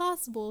it's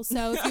impossible.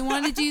 So if you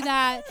want to do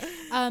that,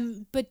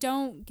 but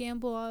don't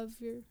gamble all of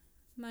your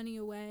money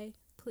away,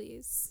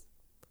 please.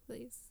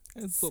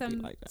 It's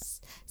like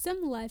that.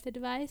 Some life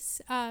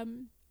advice.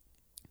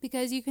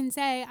 Because you can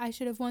say, I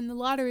should have won the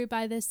lottery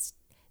by this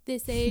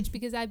age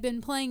because I've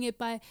been playing it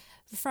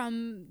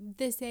from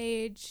this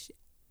age,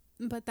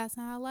 but that's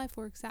not how life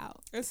works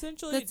out.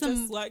 Essentially,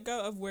 just let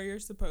go of where you're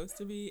supposed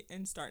to be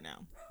and start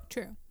now.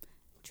 True.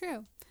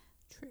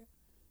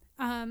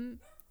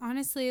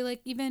 Honestly,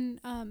 like, even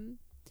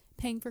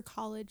paying for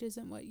college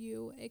isn't what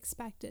you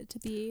expect it to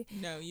be.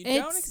 No, you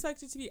don't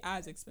expect it to be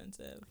as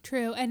expensive.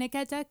 True, and it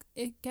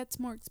gets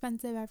more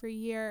expensive every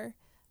year.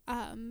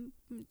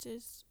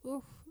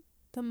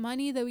 The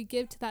money that we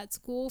give to that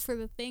school for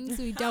the things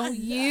we don't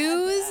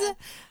use.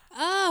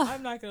 Oh,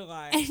 I'm not gonna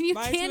lie.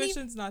 My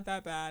tuition's not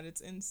that bad. It's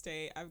in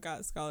state. I've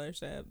got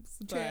scholarships.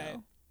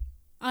 True.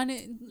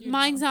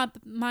 Mine's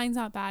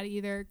not bad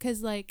either.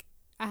 Cause like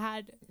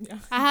I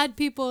had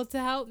people to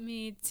help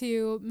me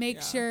to make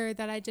sure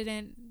that I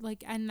didn't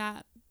like end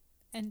up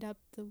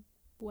the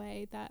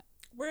way that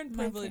we're in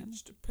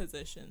privileged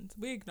positions.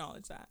 We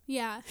acknowledge that.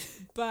 Yeah.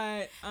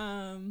 But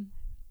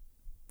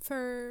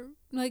for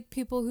like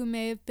people who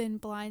may have been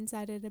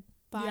blindsided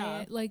by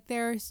it, like,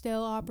 there are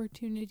still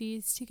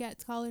opportunities to get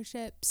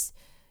scholarships.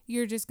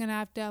 You're just gonna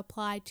have to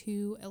apply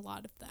to a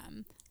lot of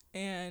them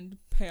and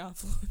pay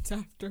off loans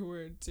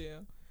afterward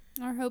too,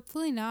 or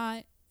hopefully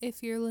not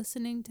if you're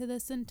listening to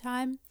this in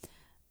time.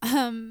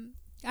 I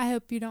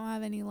hope you don't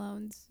have any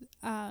loans.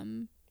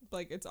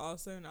 Like, it's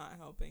also not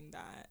helping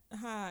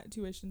that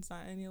tuition's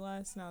not any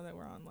less now that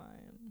we're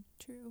online.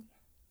 True.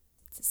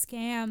 It's a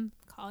scam.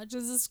 College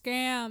is a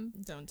scam.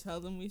 Don't tell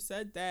them we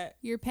said that.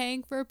 You're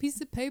paying for a piece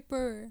of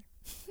paper.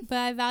 But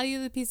I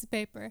value the piece of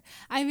paper.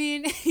 I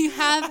mean, you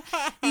have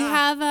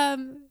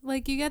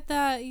like, you get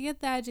the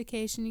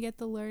education, you get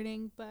the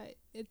learning, but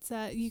it's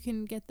you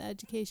can get the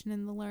education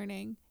and the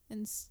learning,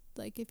 and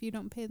like, if you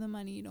don't pay the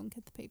money, you don't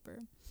get the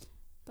paper.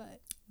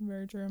 But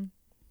very true.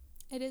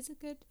 It is a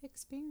good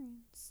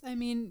experience. I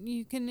mean,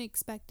 you can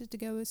expect it to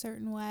go a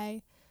certain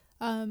way.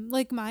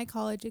 Like my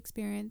college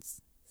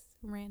experience,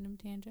 random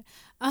tangent.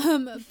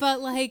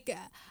 But like,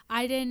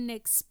 I didn't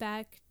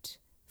expect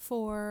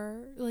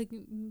for like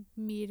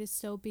me to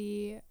still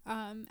be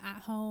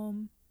at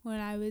home when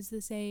I was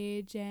this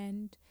age,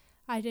 and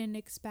I didn't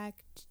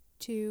expect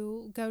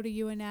to go to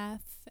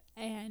UNF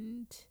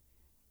and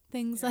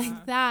things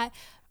like that.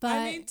 But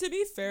I mean, to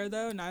be fair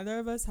though, neither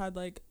of us had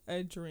like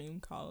a dream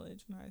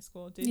college in high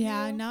school. Did you?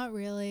 Yeah, not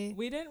really.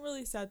 We didn't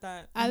really set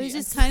that. I was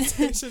just kind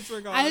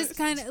of I was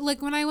kind of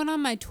like, when I went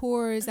on my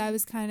tours, I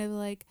was kind of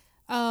like,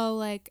 oh,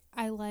 like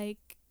I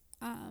like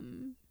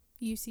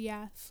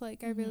UCF.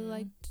 Like I really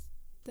liked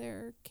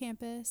their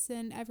campus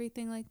and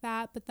everything like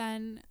that, but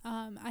then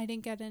I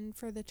didn't get in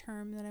for the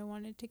term that I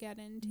wanted to get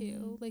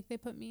into. Like they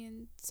put me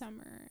in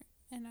summer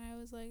and I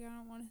was like, I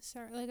don't want to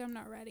start, like I'm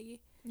not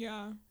ready.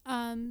 Yeah.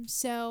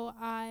 So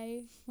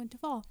I went to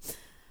fall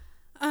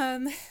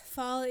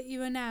at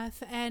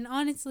UNF, and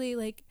honestly,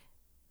 like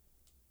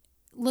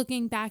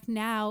looking back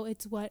now,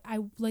 it's what I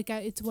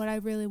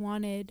really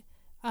wanted.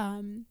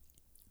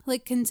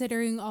 Like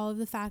considering all of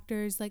the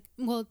factors, like,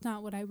 well, it's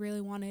not what I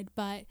really wanted,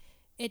 but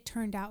it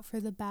turned out for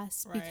the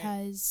best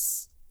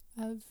because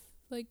of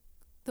like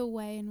the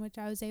way in which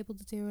I was able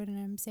to do it, and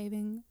I'm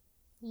saving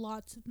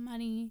lots of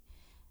money,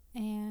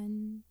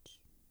 and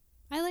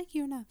I like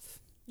UNF.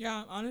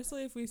 Yeah,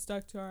 honestly, if we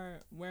stuck to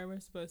our where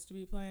we're supposed to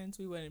be plans,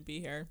 we wouldn't be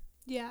here.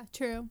 Yeah,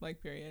 true.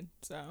 Like, period.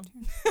 So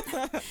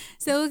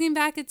so looking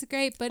back, it's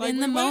great, but like,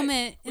 in the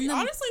moment, we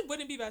honestly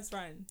wouldn't be best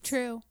friends.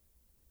 True.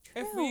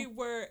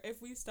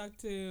 If we stuck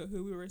to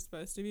who we were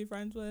supposed to be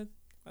friends with,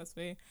 must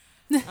be.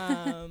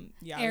 Yeah,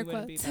 we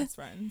wouldn't be best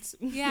friends.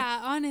 Yeah,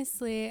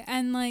 honestly,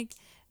 and like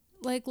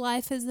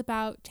life is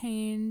about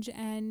change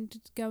and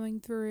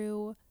going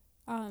through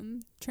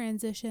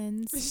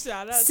transitions.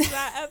 Shout out to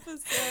that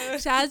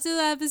episode. Shout out to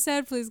the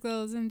episode. Please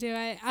go listen to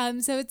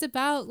it. So it's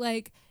about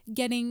like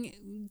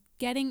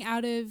getting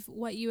out of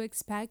what you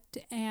expect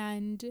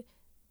and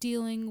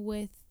dealing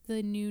with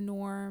the new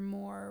norm,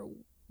 or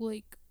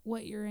like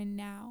what you're in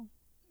now.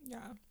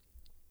 Yeah.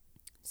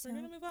 So we're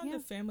gonna move on to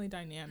family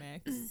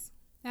dynamics.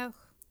 Oh.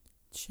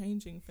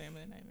 Changing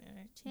family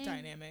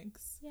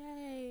dynamics.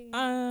 Yay.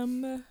 I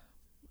don't know.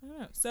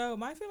 So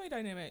my family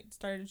dynamic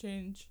started to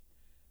change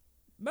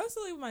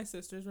mostly when my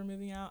sisters were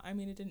moving out. I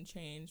mean, it didn't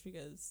change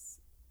because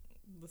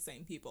the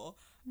same people.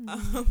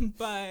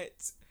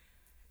 But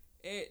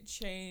it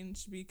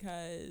changed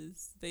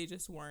because they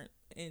just weren't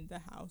in the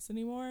house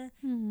anymore.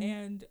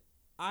 And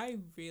I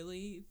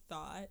really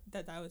thought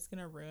that was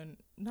going to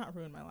not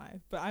ruin my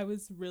life, but I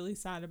was really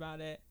sad about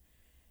it.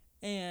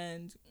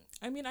 And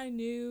I mean, I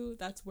knew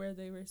that's where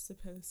they were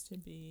supposed to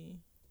be.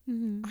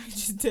 I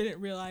just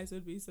didn't realize it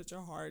would be such a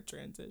hard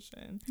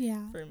transition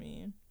for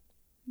me.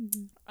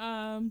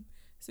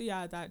 So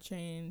yeah, that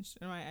changed.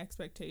 And my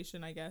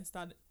expectation, I guess,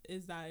 that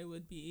it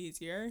would be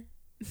easier.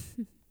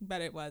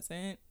 But it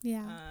wasn't.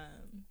 Yeah.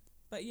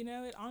 But you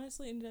know, it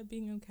honestly ended up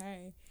being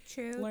okay.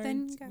 True.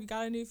 We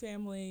got a new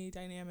family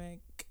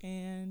dynamic,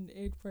 and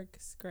it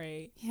works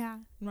great. Yeah.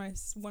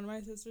 One of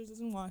my sisters is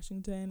in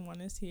Washington. One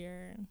is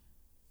here.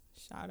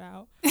 Shout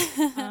out.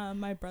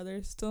 My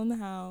brother's still in the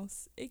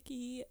house.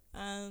 Icky.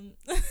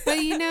 But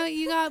you know,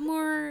 you got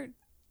more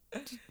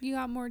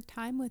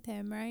time with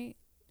him, right?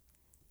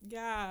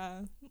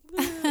 Yeah.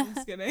 I'm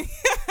just kidding.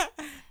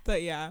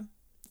 But yeah.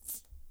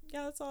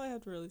 Yeah, that's all I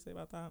have to really say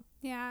about that.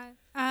 Yeah.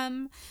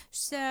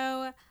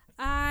 So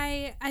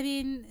I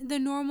mean, the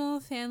normal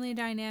family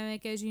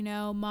dynamic is, you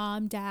know,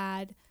 mom,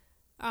 dad,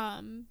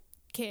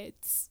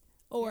 kids,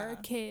 or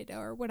kid,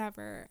 or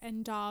whatever,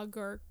 and dog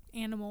or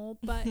animal.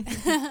 But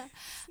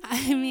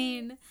I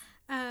mean,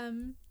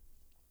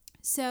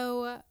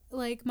 so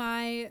like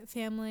my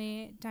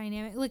family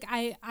dynamic, like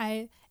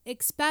I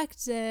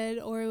expected,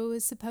 or it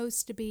was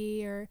supposed to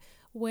be, or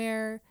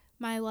where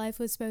my life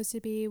was supposed to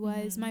be,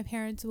 was my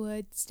parents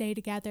would stay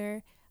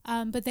together,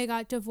 but they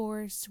got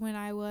divorced when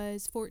I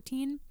was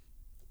 14.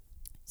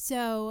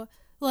 So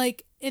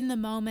like in the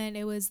moment,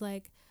 it was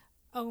like,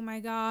 oh my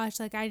gosh,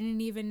 like I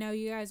didn't even know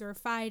you guys were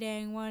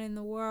fighting. What in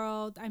the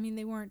world? I mean,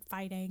 they weren't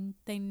fighting.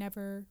 They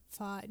never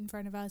fought in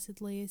front of us,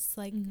 at least,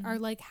 like, or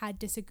like had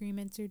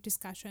disagreements or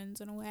discussions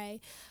in a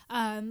way.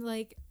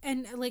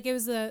 It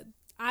was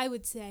I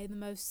would say the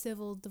most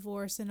civil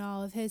divorce in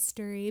all of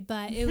history,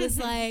 but it was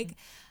like,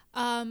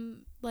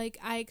 like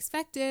I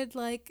expected,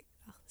 like,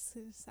 oh, this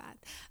is sad.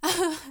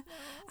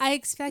 I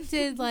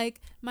expected like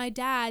my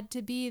dad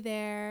to be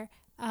there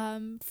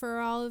for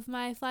all of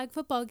my flag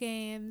football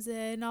games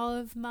and all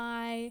of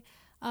my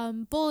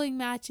bowling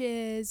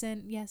matches,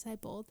 and yes, I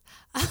bowled.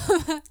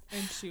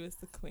 And she was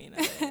the queen of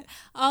it.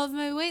 All of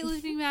my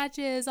weightlifting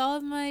matches, all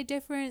of my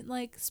different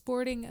like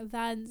sporting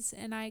events,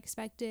 and I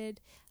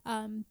expected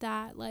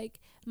that like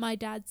my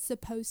dad's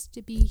supposed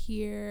to be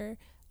here,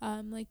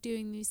 like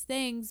doing these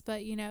things,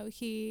 but you know,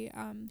 he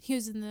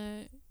was in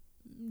the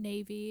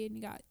Navy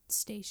and got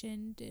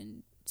stationed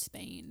in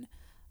Spain.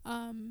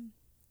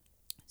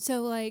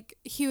 So like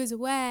he was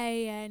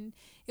away, and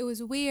it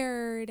was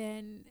weird,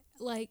 and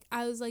like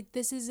I was like,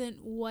 this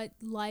isn't what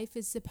life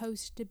is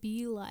supposed to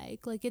be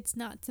like. Like it's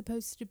not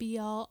supposed to be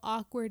all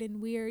awkward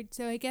and weird.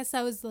 So I guess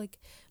that was like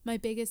my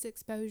biggest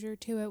exposure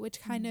to it, which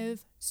kind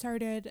of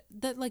started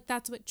that, like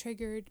that's what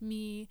triggered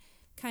me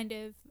kind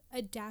of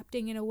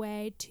adapting in a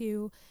way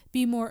to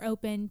be more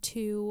open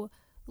to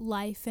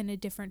life in a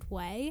different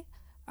way.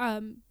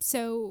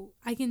 So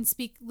I can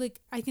speak,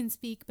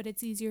 but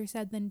it's easier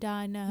said than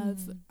done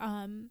of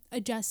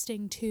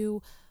adjusting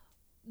to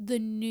the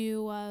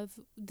new of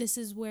this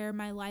is where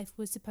my life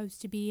was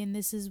supposed to be and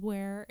this is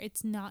where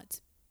it's not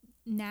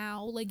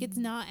now. Like it's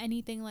not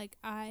anything like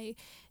I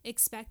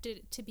expected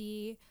it to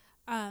be.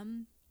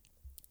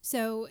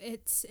 So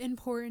it's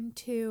important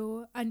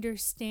to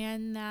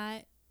understand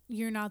that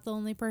you're not the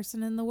only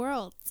person in the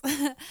world.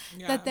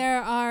 That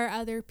there are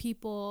other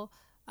people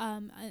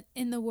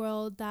in the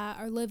world that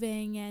are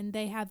living and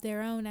they have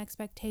their own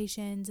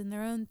expectations and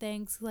their own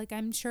things. Like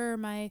I'm sure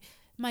my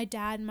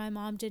dad and my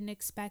mom didn't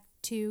expect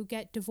to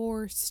get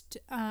divorced.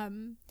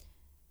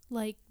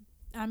 Like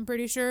I'm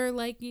pretty sure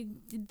like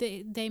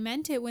they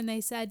meant it when they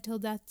said till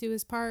death do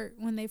us part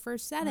when they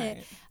first said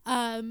it.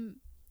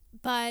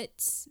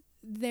 But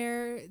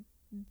there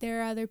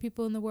are other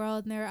people in the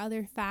world and there are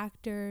other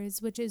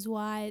factors, which is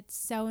why it's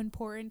so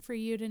important for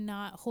you to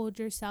not hold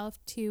yourself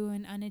to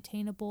an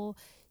unattainable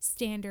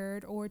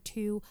standard or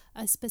to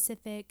a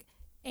specific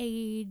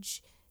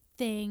age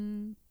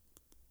thing,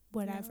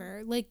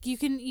 whatever. Like you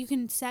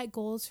can set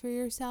goals for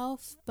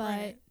yourself,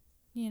 but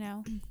you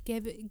know,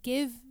 give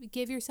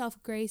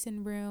yourself grace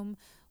and room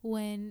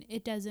when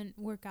it doesn't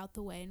work out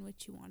the way in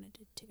which you wanted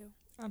it to.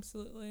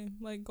 Absolutely.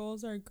 Like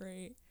goals are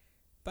great,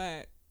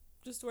 but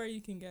just where you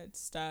can get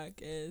stuck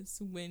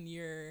is when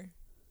you're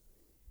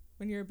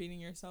beating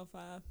yourself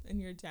up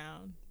and you're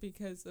down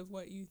because of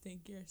what you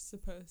think you're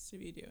supposed to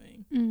be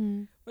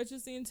doing, which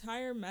is the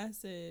entire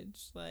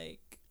message.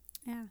 Like,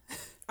 yeah,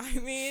 I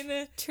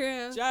mean,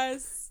 true.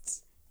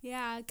 Just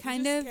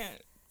can't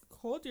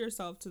hold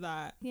yourself to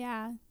that.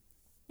 Yeah,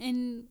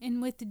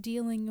 and with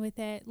dealing with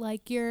it,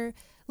 like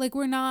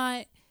we're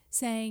not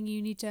saying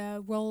you need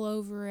to roll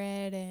over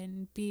it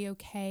and be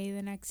okay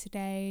the next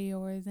day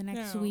or the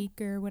next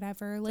week or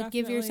whatever. Like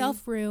give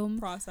yourself room.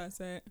 Process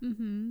it.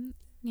 You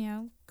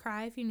know,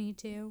 cry if you need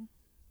to.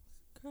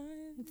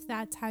 If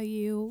that's how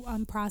you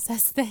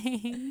process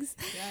things.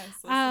 Yes,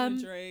 listen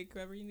to Drake,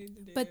 whatever you need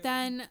to do. But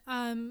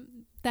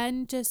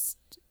then just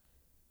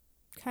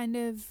kind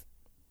of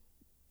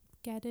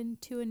get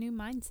into a new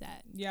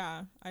mindset.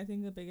 Yeah, I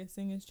think the biggest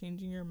thing is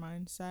changing your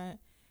mindset.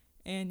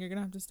 And you're going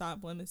to have to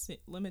stop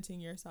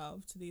limiting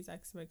yourself to these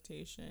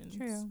expectations.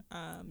 True.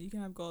 You can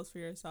have goals for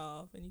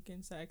yourself and you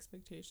can set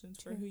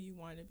expectations for who you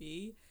want to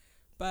be.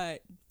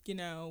 But, you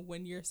know,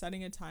 when you're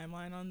setting a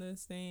timeline on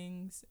those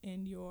things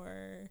and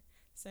you're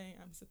saying,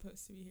 I'm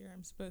supposed to be here,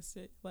 I'm supposed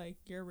to, like,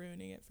 you're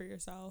ruining it for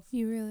yourself.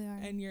 You really are.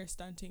 And you're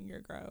stunting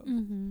your growth.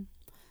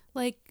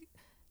 Like,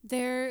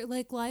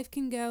 life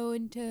can go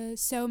into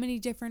so many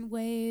different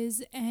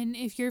ways. And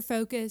if you're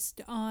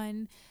focused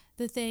on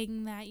the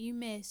thing that you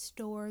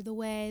missed or the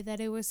way that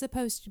it was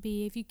supposed to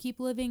be, if you keep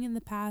living in the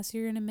past,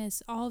 you're going to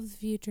miss all of the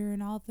future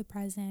and all of the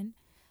present.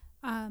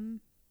 And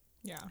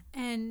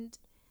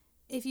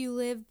if you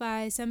live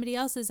by somebody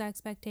else's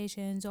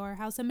expectations or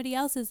how somebody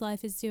else's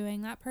life is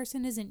doing, that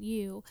person isn't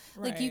you.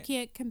 Like you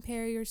can't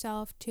compare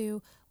yourself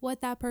to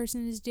what that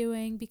person is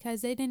doing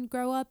because they didn't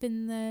grow up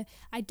in the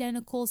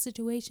identical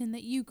situation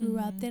that you grew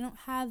up. They don't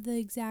have the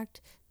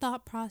exact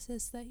thought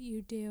process that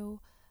you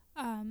do.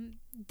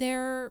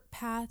 Their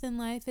path in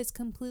life is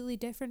completely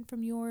different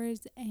from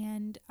yours,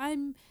 and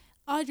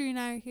Audrey and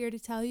I are here to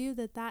tell you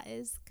that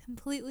is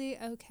completely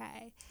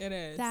okay. It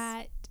is.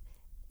 That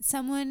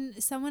someone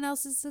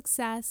else's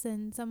success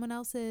and someone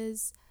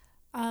else's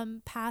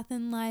path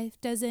in life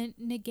doesn't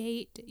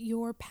negate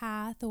your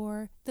path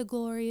or the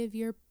glory of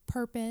your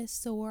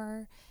purpose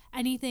or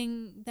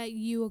anything that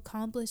you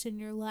accomplish in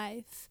your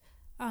life.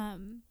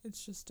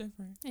 It's just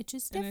different. It's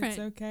just different. And it's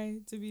okay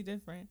to be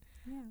different.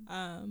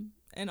 Yeah.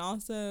 And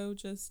also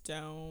just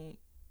don't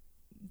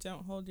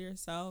hold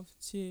yourself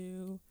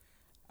to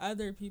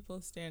other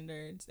people's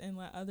standards and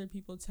let other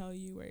people tell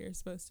you where you're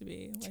supposed to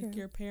be. True. Like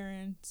your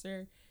parents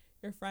or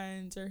your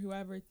friends or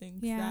whoever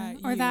thinks that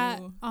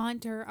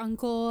aunt or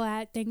uncle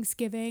at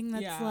Thanksgiving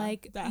that's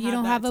like, that you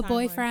don't have a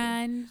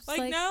boyfriend.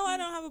 Like, no, I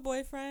don't have a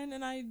boyfriend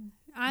and I'm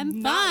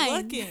not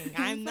fine. looking.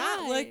 I'm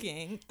not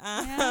looking.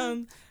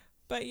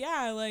 But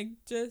yeah, like,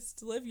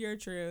 just live your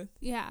truth.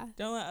 Yeah.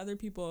 Don't let other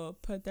people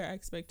put their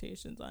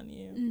expectations on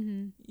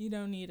you. You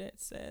don't need it,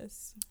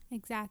 sis.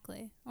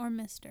 Exactly. Or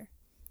mister.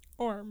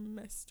 Or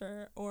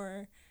mister.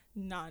 Or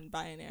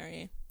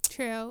non-binary.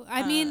 True.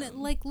 I mean,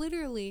 like,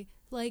 literally,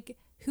 like,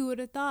 who would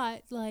have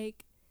thought,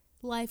 like,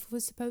 life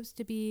was supposed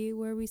to be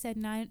where we said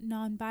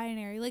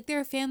non-binary. Like, there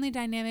are family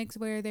dynamics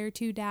where there are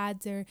two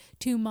dads or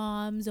two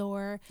moms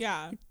or...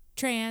 Yeah.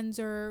 trans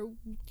or,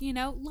 you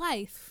know,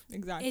 life.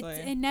 Exactly.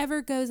 It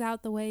never goes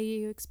out the way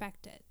you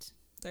expect it.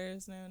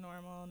 There's no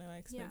normal, no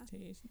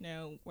expectation,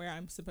 no where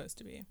I'm supposed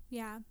to be.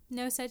 Yeah.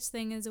 No such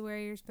thing as where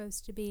you're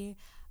supposed to be.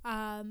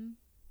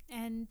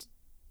 And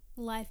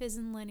life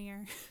isn't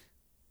linear.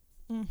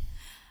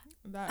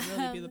 That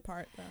really be the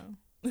part, though.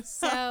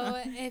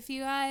 So if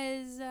you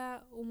guys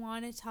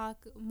want to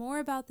talk more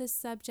about this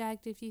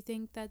subject, if you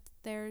think that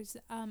there's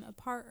a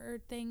part or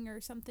thing or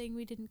something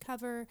we didn't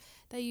cover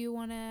that you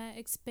want to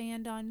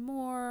expand on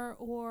more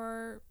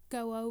or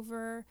go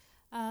over,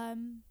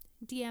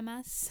 DM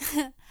us.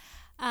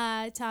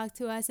 Talk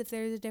to us if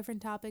there's a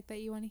different topic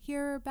that you want to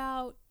hear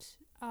about.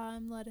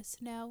 Let us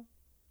know.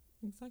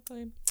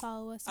 Exactly.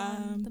 Follow us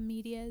on the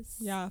medias.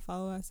 Yeah,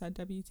 follow us at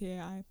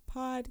WTAI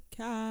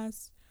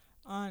Podcast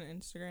on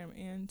Instagram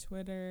and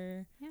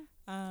Twitter.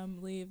 Yeah.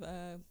 Leave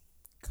a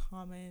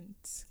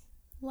comment.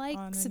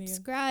 Like,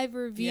 subscribe,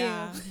 review.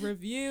 Yeah,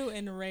 review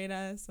and rate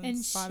us on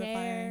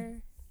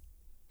Spotify.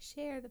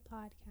 Share the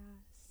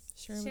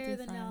podcast. Share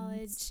the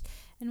knowledge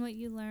and what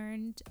you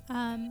learned.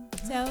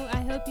 So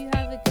I hope you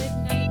have a good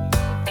night.